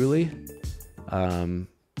yours truly.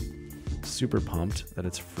 Super pumped that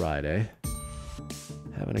it's Friday.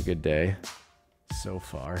 Having a good day so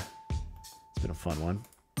far. It's been a fun one.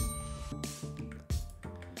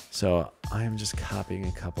 So I am just copying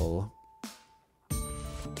a couple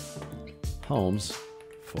homes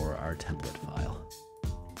for our template file.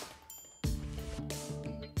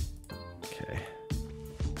 Okay,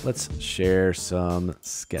 let's share some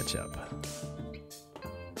SketchUp.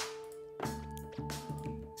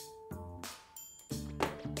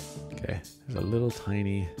 Okay, there's a little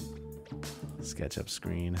tiny SketchUp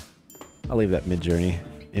screen. I'll leave that Midjourney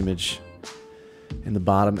image in the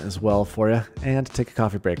bottom as well for you. And take a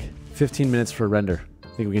coffee break. 15 minutes for a render.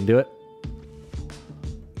 Think we can do it?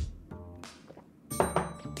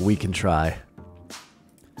 we can try.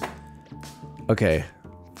 Okay,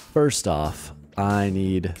 first off, I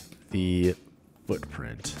need the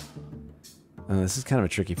footprint. This is kind of a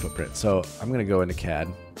tricky footprint, so I'm going to go into CAD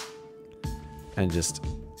and just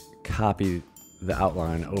copy the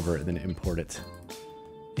outline over it, then import it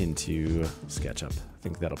into SketchUp. I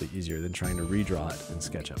think that'll be easier than trying to redraw it in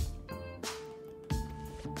SketchUp.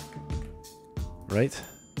 Right?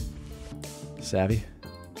 Savvy?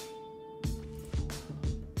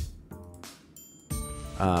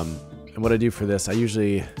 And what I do for this, I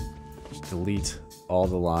usually just delete all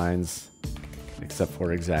the lines except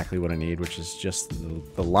for exactly what I need, which is just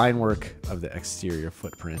the line work of the exterior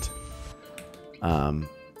footprint. And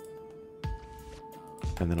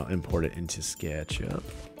then I'll import it into SketchUp.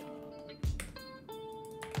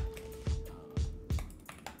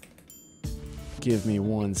 Give me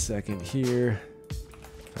 1 second here.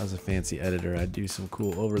 If I was a fancy editor, I'd do some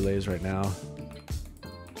cool overlays right now.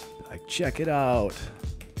 Like, check it out.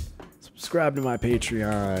 Subscribe to my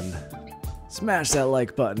Patreon. Smash that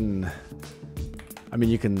like button. I mean,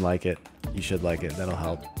 you can like it. You should like it. That'll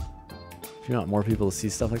help. If you want more people to see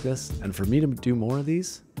stuff like this, and for me to do more of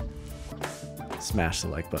these, smash the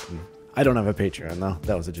like button. I don't have a Patreon, though.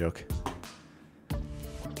 That was a joke.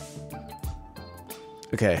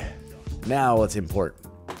 Okay. Now let's import.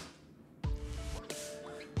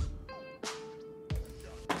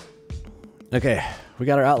 Okay, we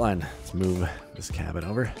got our outline. Let's move this cabin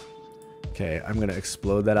over. Okay, I'm gonna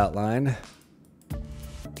explode that outline.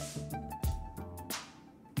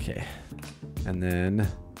 Okay, and then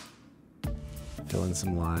fill in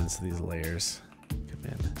some lines to these layers. Come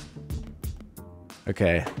in.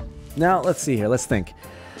 Okay, now let's see here. Let's think.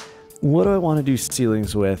 What do I want to do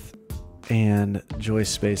ceilings with? And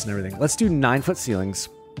joist space and everything. Let's do 9-foot ceilings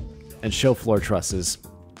and show floor trusses,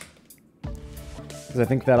 because I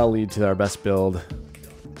think that'll lead to our best build.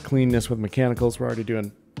 Cleanness with mechanicals. We're already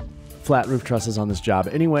doing flat roof trusses on this job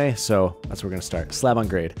anyway, so that's where we're gonna start. Slab on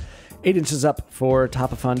grade. 8 inches up for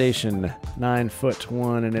top of foundation. 9 foot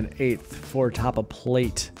 1 1/8 for top of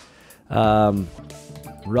plate.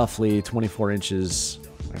 Roughly 24 inches.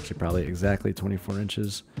 Actually, probably exactly 24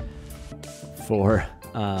 inches for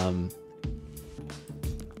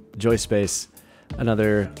joist space.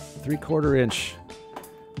 Another 3/4 inch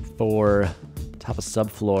for top of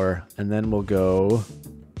subfloor, and then we'll go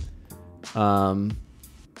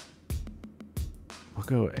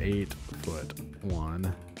 8 foot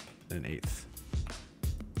 1 1/8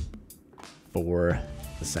 for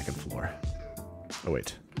the second floor. Oh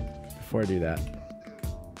wait, before I do that,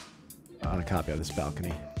 I want a copy of this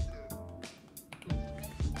balcony,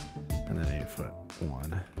 and then 8 foot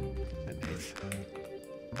 1 1/8.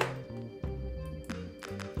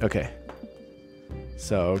 Okay,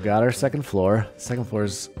 so got our second floor. Second floor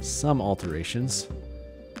is some alterations.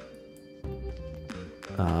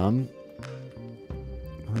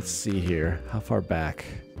 Let's see here. How far back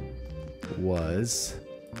was...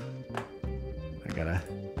 I gotta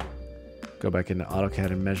go back into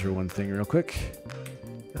AutoCAD and measure one thing real quick.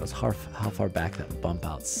 That was how far back that bump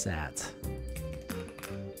out sat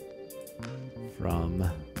from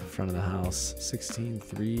the front of the house.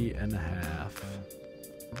 16.3 1/2.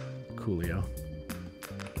 Coolio.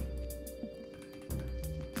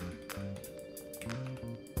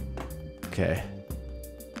 Okay.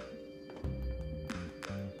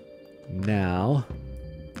 Now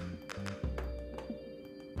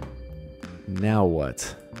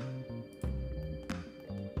what?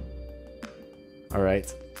 All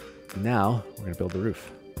right. Now we're gonna build the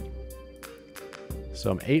roof.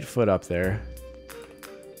 So I'm 8 foot up there.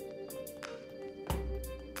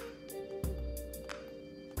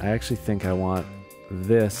 I actually think I want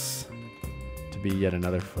this to be yet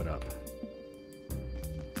another foot up.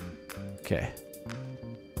 Okay.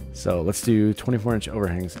 So let's do 24-inch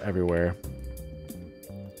overhangs everywhere.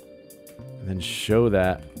 And then show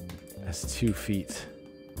that as 2 feet.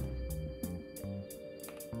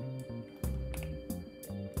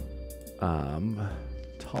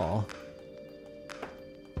 Tall.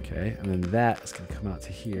 Okay, and then that is gonna come out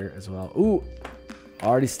to here as well. Ooh,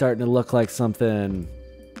 already starting to look like something.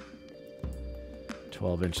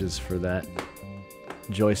 12 inches for that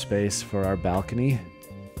joist space for our balcony.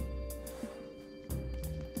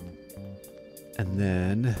 And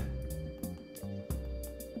then,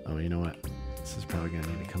 oh, you know what? This is probably gonna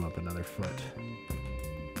need to come up another foot,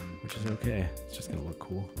 which is okay. It's just gonna look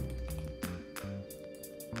cool.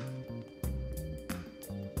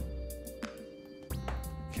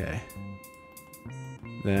 Okay.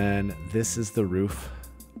 Then this is the roof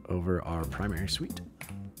over our primary suite.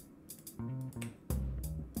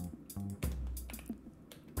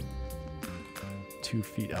 2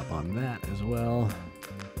 feet up on that as well.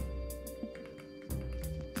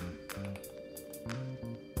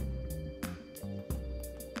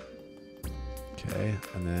 Okay,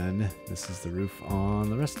 and then this is the roof on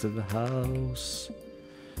the rest of the house.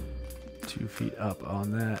 2 feet up on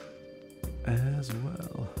that as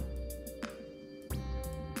well.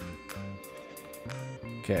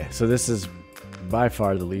 Okay, so this is by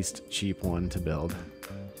far the least cheap one to build,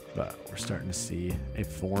 but we're starting to see a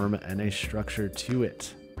form and a structure to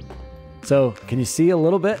it. So can you see a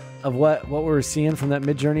little bit of what we're seeing from that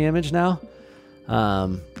Midjourney image now?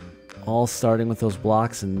 All starting with those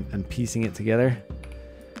blocks and piecing it together.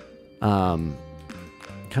 Kind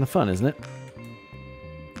of fun, isn't it?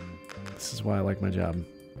 This is why I like my job.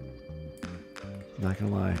 Not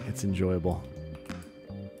gonna lie, it's enjoyable.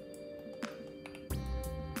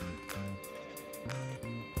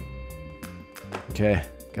 Okay,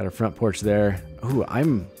 got our front porch there. Ooh,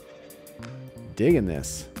 I'm digging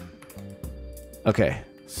this. Okay,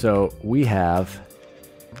 so we have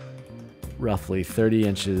roughly 30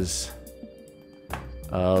 inches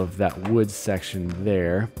of that wood section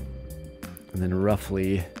there. And then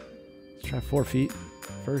roughly, let's try 4 feet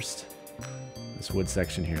first. This wood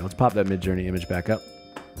section here. Let's pop that Midjourney image back up.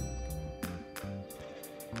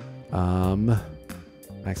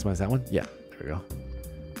 Maximize that one. Yeah, there we go.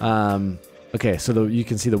 Okay, so you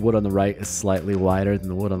can see the wood on the right is slightly wider than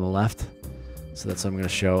the wood on the left. So that's what I'm going to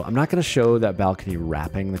show. I'm not going to show that balcony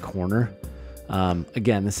wrapping the corner.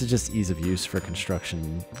 Again, this is just ease of use for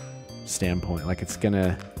construction standpoint. Like, it's going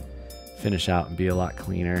to finish out and be a lot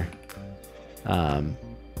cleaner.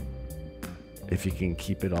 If you can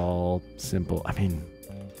keep it all simple. I mean,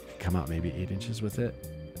 come out maybe 8 inches with it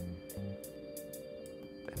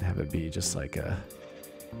and have it be just like a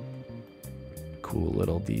cool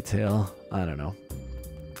little detail. I don't know.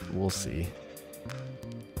 We'll see.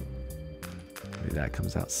 Maybe that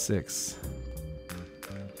comes out 6.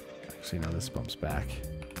 Actually, no, this bumps back.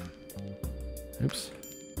 Oops.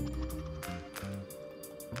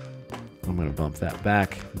 I'm going to bump that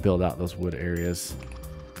back, build out those wood areas.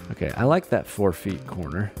 Okay, I like that 4 feet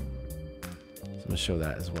corner. So I'm going to show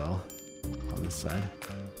that as well on this side.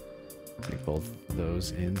 Take both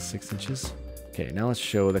those in 6 inches. Okay, now let's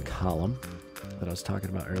show the column that I was talking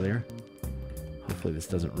about earlier. Hopefully this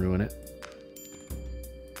doesn't ruin it.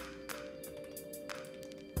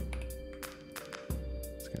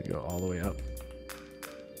 It's going to go all the way up.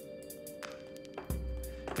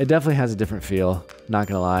 It definitely has a different feel, not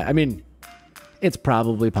going to lie. I mean, it's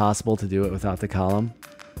probably possible to do it without the column,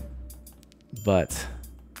 but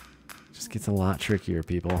it just gets a lot trickier,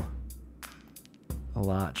 people. A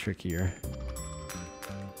lot trickier.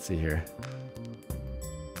 Let's see here.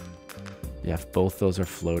 Yeah, if both those are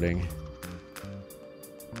floating.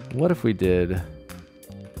 What if we did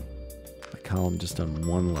the column just on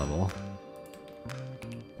one level?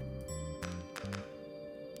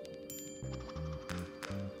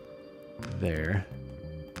 There.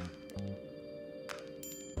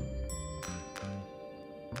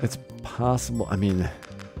 It's possible. I mean,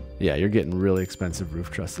 yeah, you're getting really expensive roof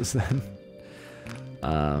trusses then.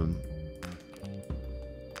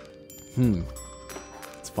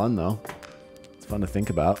 It's fun though. It's fun to think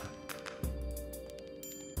about.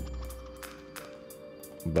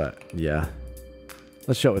 But yeah,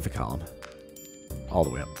 let's show it with the column all the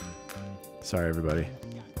way up. Sorry, everybody.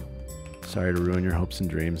 Sorry to ruin your hopes and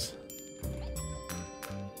dreams.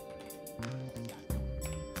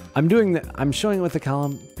 I'm showing it with the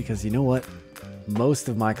column because you know what? Most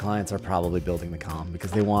of my clients are probably building the column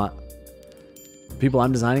because they want people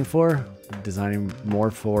I'm designing for, designing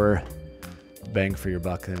more for bang for your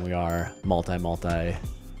buck than we are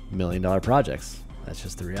multi-million-dollar projects. That's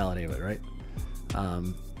just the reality of it, right?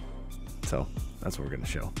 So that's what we're going to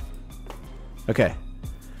show. Okay.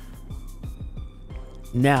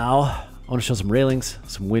 Now I want to show some railings,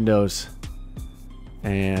 some windows,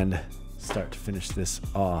 and start to finish this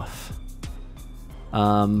off.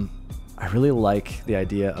 I really like the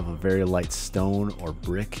idea of a very light stone or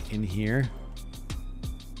brick in here.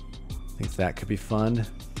 I think that could be fun.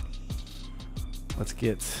 Let's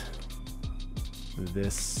get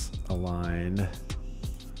this aligned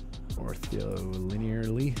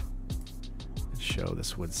ortholinearly and show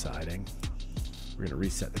this wood siding. We're gonna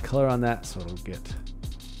reset the color on that so it'll get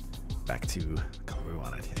back to the color we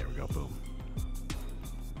wanted. There we go, boom.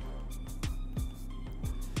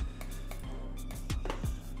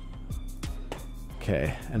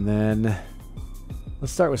 Okay, and then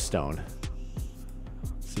let's start with stone.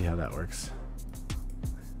 See how that works.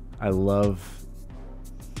 I love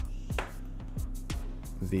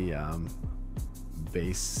the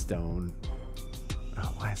base stone.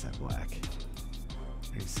 Oh, why is that black?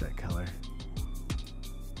 Reset color.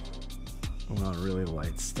 We want really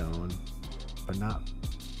light stone, but not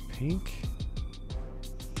pink.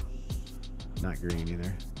 Not green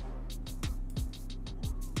either.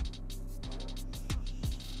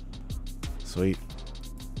 Sweet.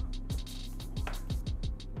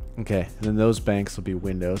 Okay, and then those banks will be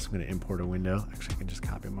windows. I'm going to import a window. Actually, I can just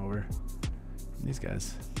copy them over from these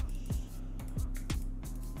guys.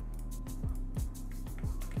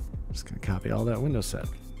 Just going to copy all that window set.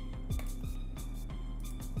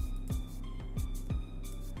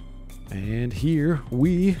 And here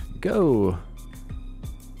we go.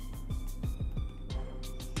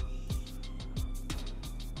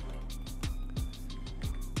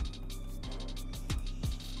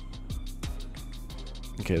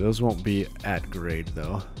 Okay, those won't be at grade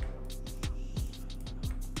though.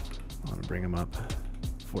 I want to bring them up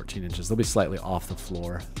 14 inches. They'll be slightly off the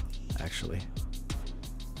floor, actually.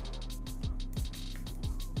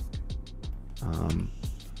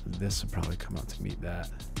 This will probably come out to meet that.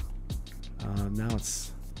 Now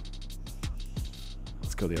let's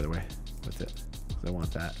go the other way with it. I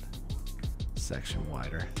want that section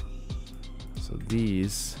wider. So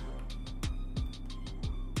these.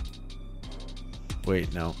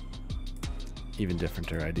 Wait, no. Even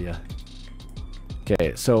differenter idea.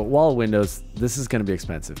 Okay, so wall windows, this is going to be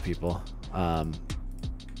expensive, people.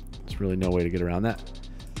 There's really no way to get around that.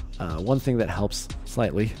 One thing that helps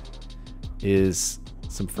slightly is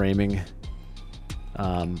some framing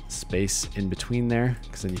space in between there,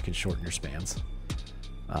 because then you can shorten your spans.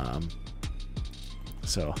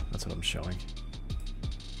 So that's what I'm showing.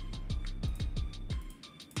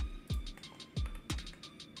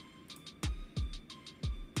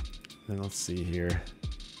 Then let's see here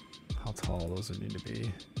how tall those would need to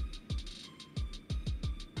be.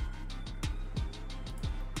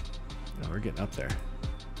 No, we're getting up there.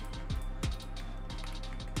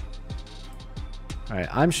 All right,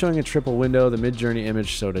 I'm showing a triple window. The Midjourney image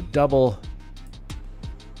showed a double.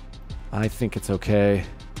 I think it's okay.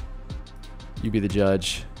 You be the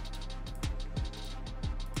judge.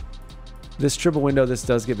 This triple window, this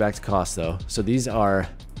does get back to cost though. So these are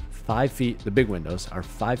 5 feet, the big windows are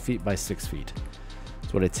 5 feet by 6 feet.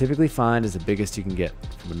 So what I typically find is the biggest you can get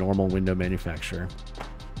from a normal window manufacturer.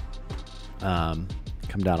 Come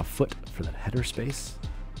down a foot for that header space.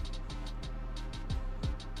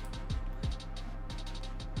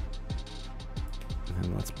 And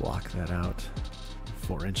then let's block that out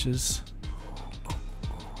 4 inches.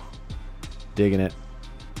 Digging it.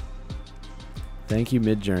 Thank you,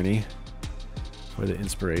 Midjourney, for the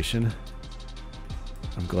inspiration.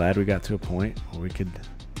 I'm glad we got to a point where we could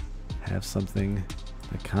have something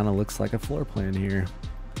that kind of looks like a floor plan here.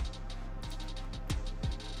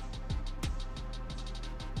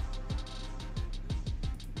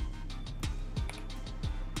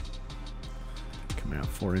 Coming out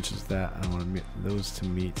 4 inches of that. I want those to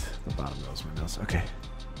meet the bottom of those windows. Okay.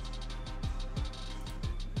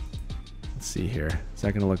 Let's see here. Is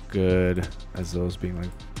that going to look good as those being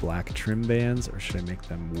like black trim bands, or should I make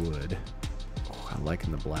them wood? I'm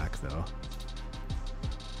liking the black though.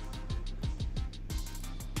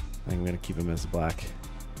 I think I'm gonna keep them as black.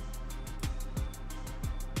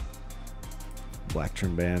 Black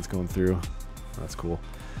trim bands going through. That's cool.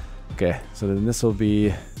 Okay, so then this will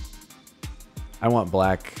be, I want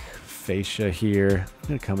black fascia here. I'm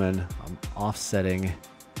gonna come in, I'm offsetting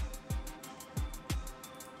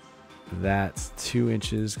that 2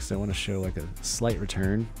 inches because I want to show like a slight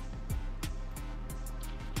return.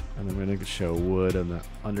 And then we're going to show wood on the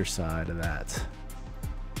underside of that.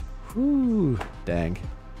 Whew, dang.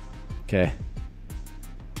 Okay.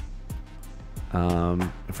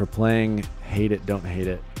 If we're playing hate it, don't hate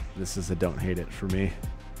it, this is a don't hate it for me.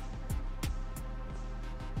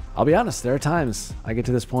 I'll be honest, there are times I get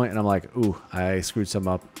to this point and I'm like, ooh, I screwed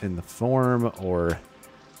something up in the form, or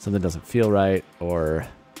something doesn't feel right, or,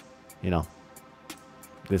 you know,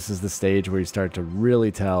 this is the stage where you start to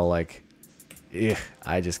really tell, like,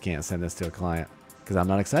 I just can't send this to a client because I'm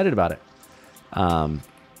not excited about it.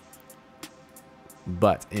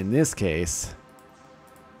 But in this case,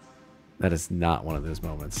 that is not one of those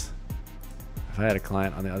moments. If I had a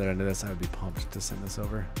client on the other end of this, I would be pumped to send this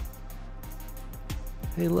over.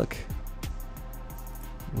 Hey, look.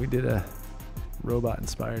 We did a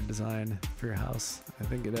robot-inspired design for your house. I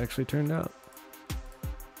think it actually turned out.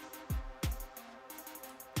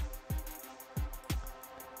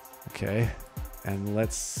 Okay. And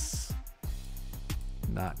let's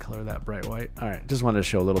not color that bright white. All right, just wanted to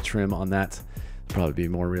show a little trim on that. Probably be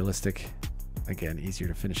more realistic. Again, easier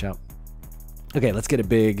to finish out. Okay, let's get a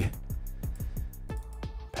big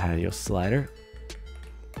patio slider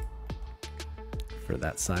for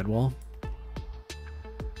that sidewall.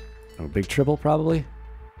 Oh, big triple probably.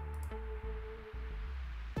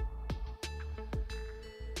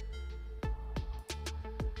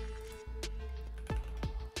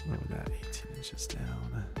 Move that 18 inches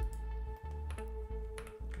down.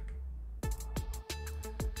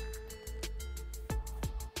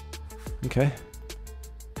 Okay.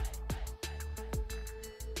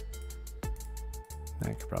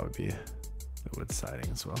 That could probably be the wood siding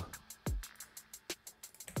as well.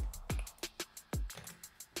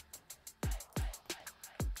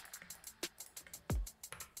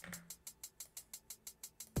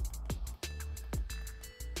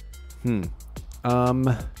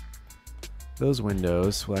 Those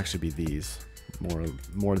windows will actually be these,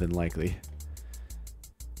 more than likely.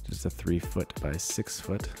 Just a 3 foot by 6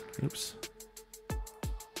 foot. Oops.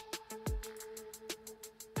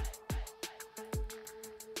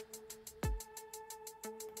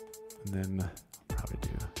 And then I'll probably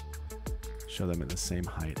show them at the same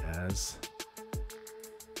height as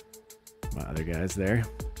my other guys there.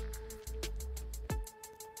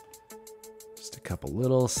 Just a couple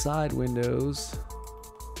little side windows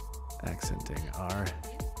accenting our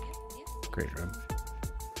great room.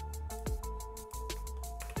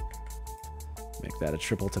 Make that a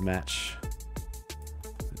triple to match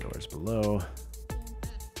the doors below.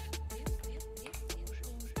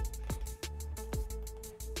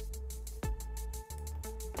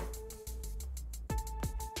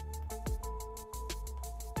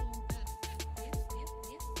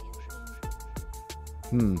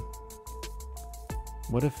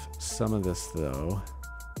 What if some of this, though,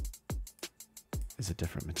 is a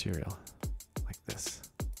different material, like this?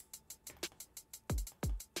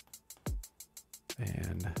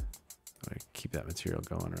 And I keep that material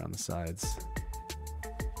going around the sides.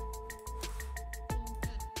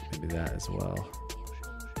 Maybe that as well.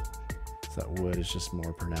 So that wood is just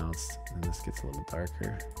more pronounced, and this gets a little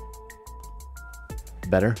darker.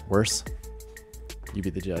 Better? Worse? You be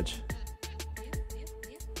the judge.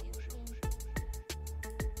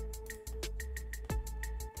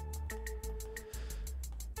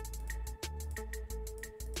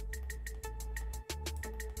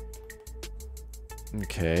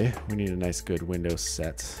 Okay, we need a nice good window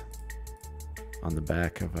set on the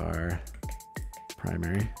back of our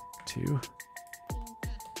primary too.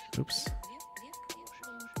 Oops.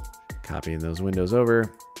 Copying those windows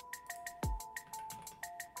over.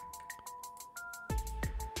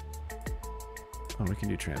 Oh, we can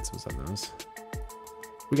do transos on those.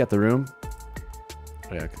 We got the room.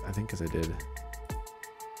 Oh yeah, I think because I did.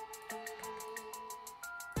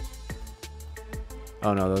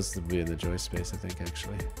 Oh no, those would be in the joist space, I think,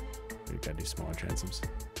 actually. We gotta do smaller transoms.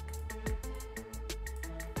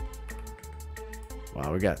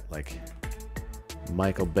 Wow, we got like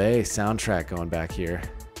Michael Bay soundtrack going back here.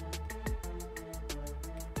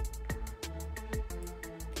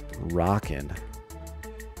 Rockin'.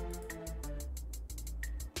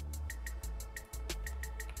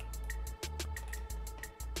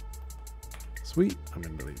 Sweet. I'm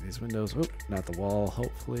gonna delete these windows. Oh, not the wall,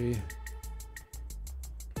 hopefully.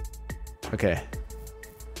 Okay,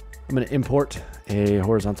 I'm going to import a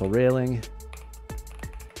horizontal railing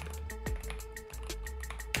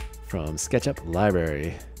from Sketchup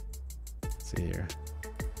Library. Let's see here.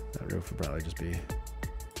 That roof would probably just be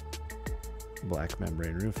black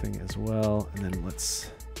membrane roofing as well. And then let's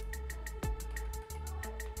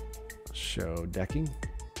show decking.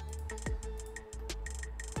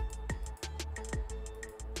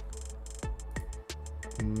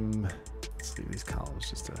 Let's leave these columns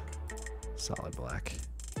just a solid black.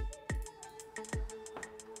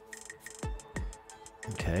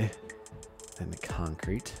 Okay, then the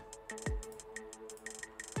concrete.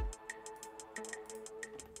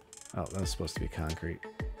 Oh, that was supposed to be concrete.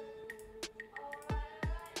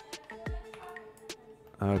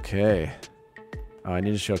 Okay. Oh, I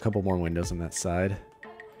need to show a couple more windows on that side.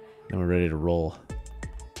 Then we're ready to roll.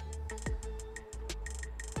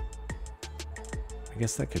 I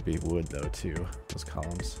guess that could be wood though too, those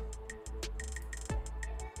columns.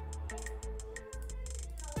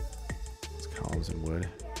 And wood.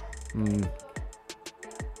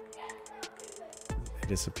 They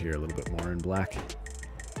disappear a little bit more in black.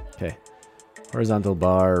 Okay. Horizontal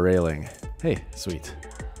bar railing. Hey, sweet.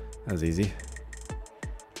 That was easy.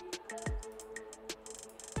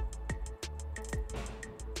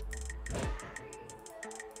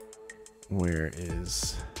 Where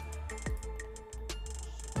is...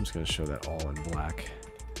 I'm just going to show that all in black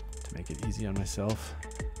to make it easy on myself.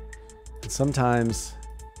 And sometimes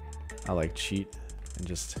I like cheat and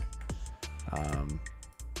just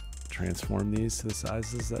transform these to the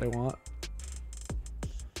sizes that I want.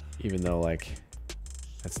 even though like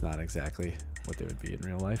that's not exactly what they would be in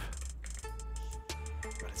real life.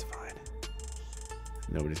 But it's fine.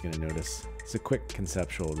 Nobody's gonna notice. It's a quick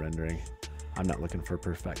conceptual rendering. I'm not looking for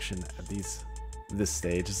perfection at this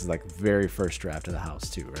stage. This is like very first draft of the house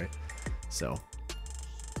too, right? So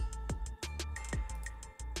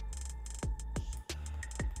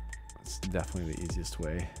it's definitely the easiest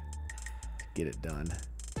way to get it done.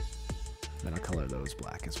 Then I'll color those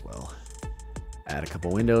black as well. Add a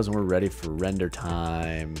couple windows and we're ready for render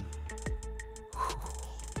time. Whew.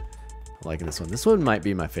 I'm liking this one. This one might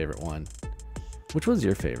be my favorite one. Which one's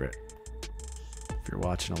your favorite? If you're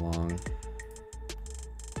watching along.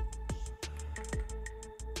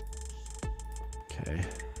 Okay.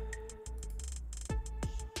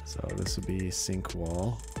 So this would be sync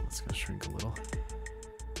wall. Let's go shrink a little.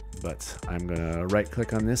 But I'm gonna right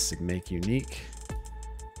click on this and make unique.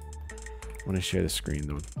 When I share the screen,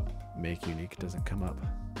 the make unique doesn't come up.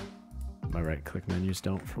 My right click menus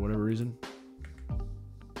don't for whatever reason.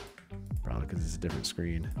 Probably because it's a different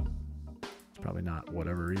screen. It's probably not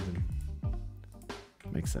whatever reason.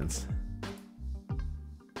 Makes sense.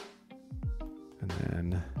 And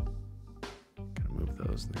then gonna move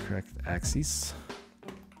those in the correct axes.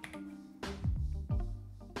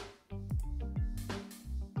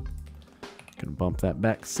 Gonna bump that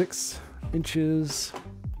back 6 inches.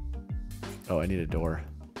 Oh, I need a door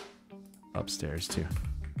upstairs too.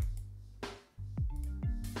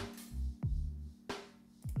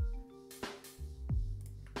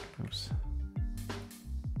 Oops.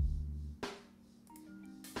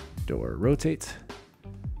 Door rotate.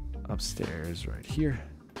 Upstairs right here.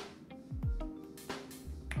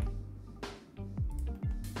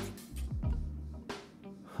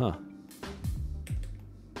 Huh.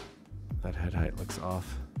 That head height looks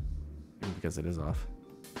off. Because it is off.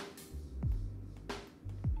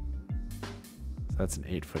 So that's an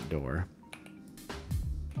 8-foot door.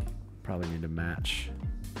 Probably need to match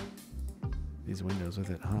these windows with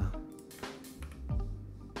it, huh?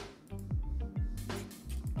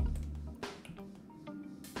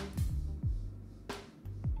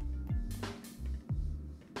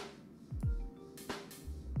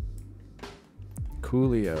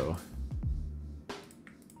 Coolio.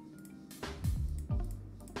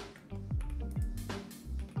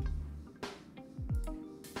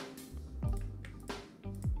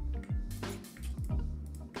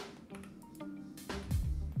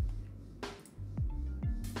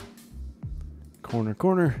 Corner,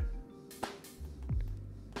 corner.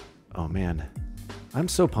 Oh man, I'm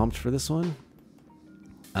so pumped for this one.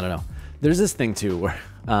 I don't know. There's this thing too where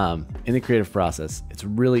in the creative process, it's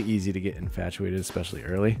really easy to get infatuated, especially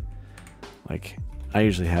early. Like I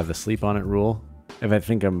usually have the sleep on it rule. If I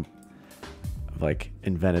think I've like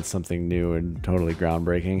invented something new and totally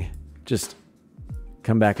groundbreaking, just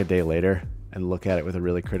come back a day later and look at it with a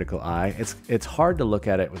really critical eye. It's hard to look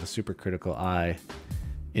at it with a super critical eye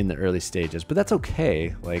in the early stages, but that's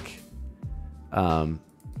okay. Like,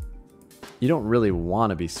 you don't really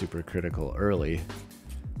want to be super critical early,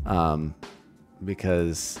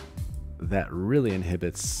 because that really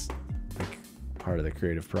inhibits like part of the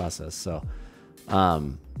creative process. So,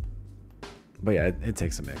 but yeah, it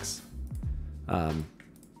takes a mix.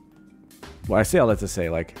 Well, I say all that to say,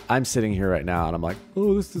 like, I'm sitting here right now and I'm like,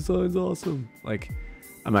 oh, this design's awesome. Like,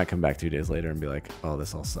 I might come back 2 days later and be like, oh,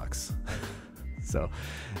 this all sucks. So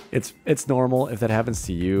it's normal. If that happens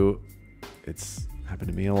to you, it's happened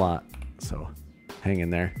to me a lot. So hang in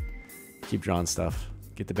there, keep drawing stuff,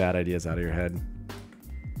 get the bad ideas out of your head.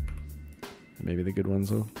 Maybe the good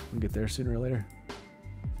ones will get there sooner or later.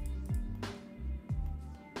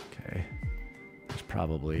 Okay, there's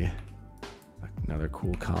probably another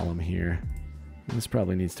cool column here. This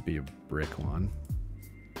probably needs to be a brick one.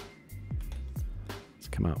 Let's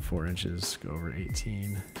come out 4 inches, go over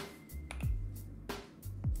 18.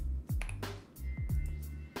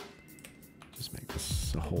 Just make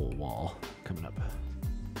this a whole wall coming up.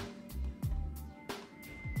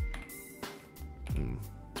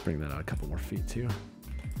 Let's bring that out a couple more feet too.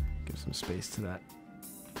 Give some space to that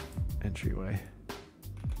entryway.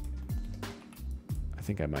 I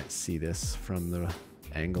think I might see this from the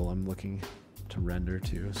angle I'm looking to render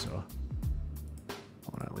to, so I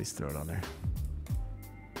want to at least throw it on there.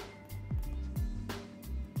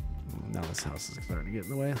 Now this house is starting to get in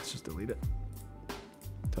the way. Let's just delete it.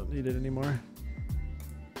 Don't need it anymore.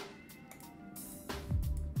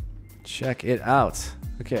 Check it out.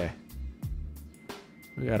 Okay.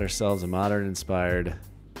 We got ourselves a modern inspired,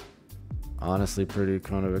 honestly pretty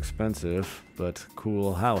kind of expensive, but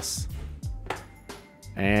cool house.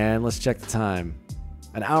 And let's check the time.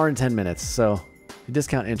 1 hour and 10 minutes. So the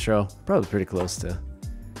discount intro, probably pretty close to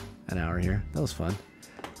an hour here. That was fun.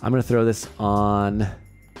 I'm going to throw this on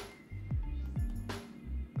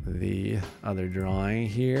the other drawing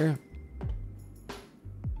here.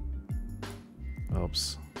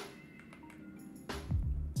 Oops.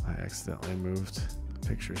 I accidentally moved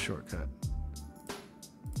picture shortcut.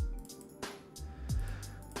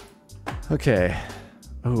 Okay.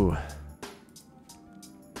 Ooh.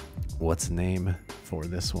 What's the name for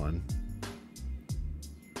this one?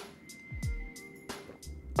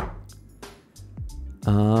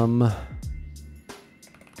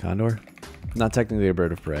 Condor? Not technically a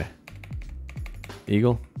bird of prey.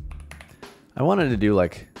 Eagle? I wanted to do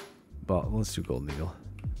like, well, let's do golden eagle.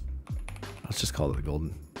 Let's just call it the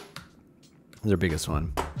golden. It's their biggest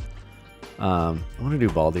one. I want to do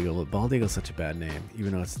bald eagle, but bald eagle is such a bad name,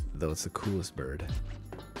 even though it's the coolest bird.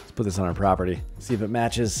 Let's put this on our property, see if it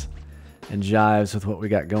matches and jives with what we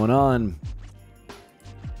got going on.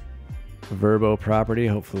 Verbo property.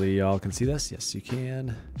 Hopefully y'all can see this. Yes, you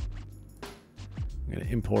can. I'm going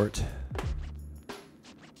to import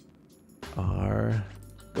our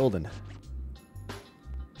golden.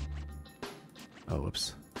 Oh,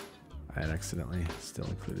 whoops. I had accidentally still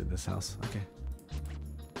included this house. Okay.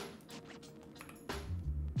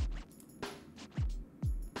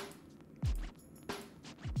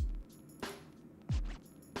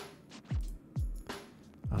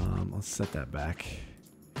 Let's set that back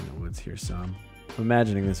in the woods here some. I'm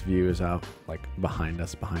imagining this view is out like behind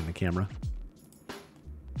us, behind the camera.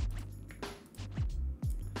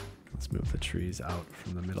 Let's move the trees out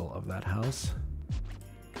from the middle of that house,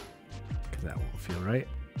 because that won't feel right.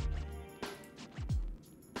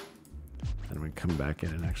 Then we come back in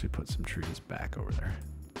and actually put some trees back over there.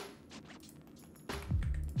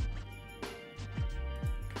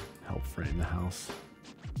 Help frame the house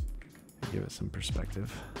and give it some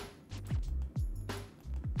perspective.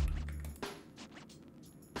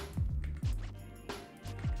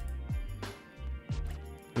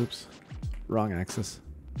 Oops, wrong axis.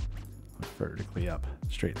 Vertically up,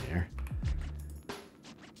 straight in the air.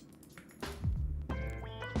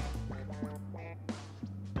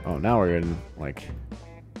 Oh, now we're in like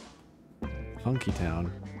funky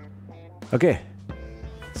town. Okay,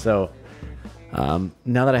 so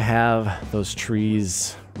now that I have those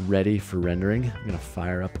trees ready for rendering, I'm gonna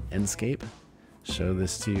fire up Enscape, show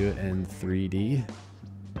this to you in 3D,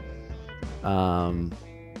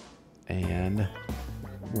 and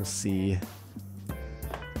we'll see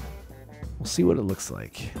what it looks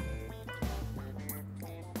like.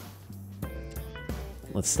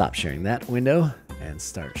 Let's stop sharing that window and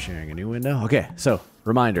start sharing a new window. Okay, so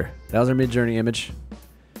reminder, that was our Midjourney image.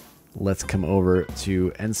 Let's come over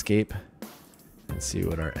to Enscape and see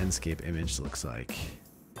what our Enscape image looks like.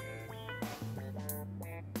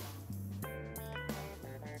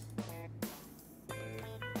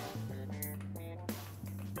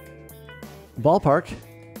 Ballpark.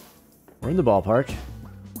 We're in the ballpark.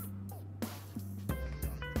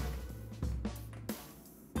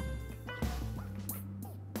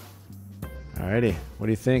 Alrighty, what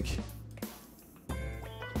do you think?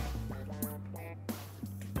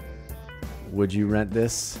 Would you rent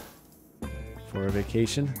this for a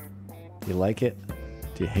vacation? Do you like it?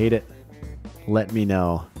 Do you hate it? Let me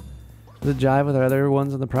know. Does it jive with our other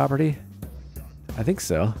ones on the property? I think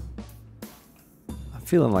so. I'm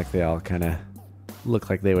feeling like they all kind of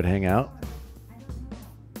look like they would hang out.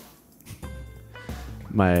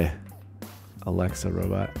 My Alexa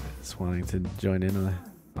robot is wanting to join in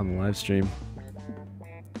on the live stream.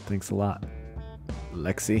 Thanks a lot,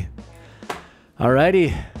 Lexi.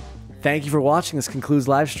 Alrighty. Thank you for watching. This concludes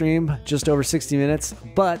live stream, just over 60 minutes,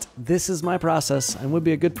 but this is my process and would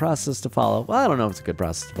be a good process to follow. Well, I don't know if it's a good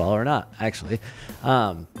process to follow or not, actually.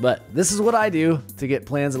 But this is what I do to get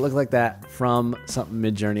plans that look like that from something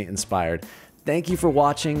Midjourney inspired. Thank you for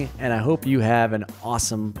watching, and I hope you have an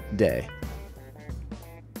awesome day.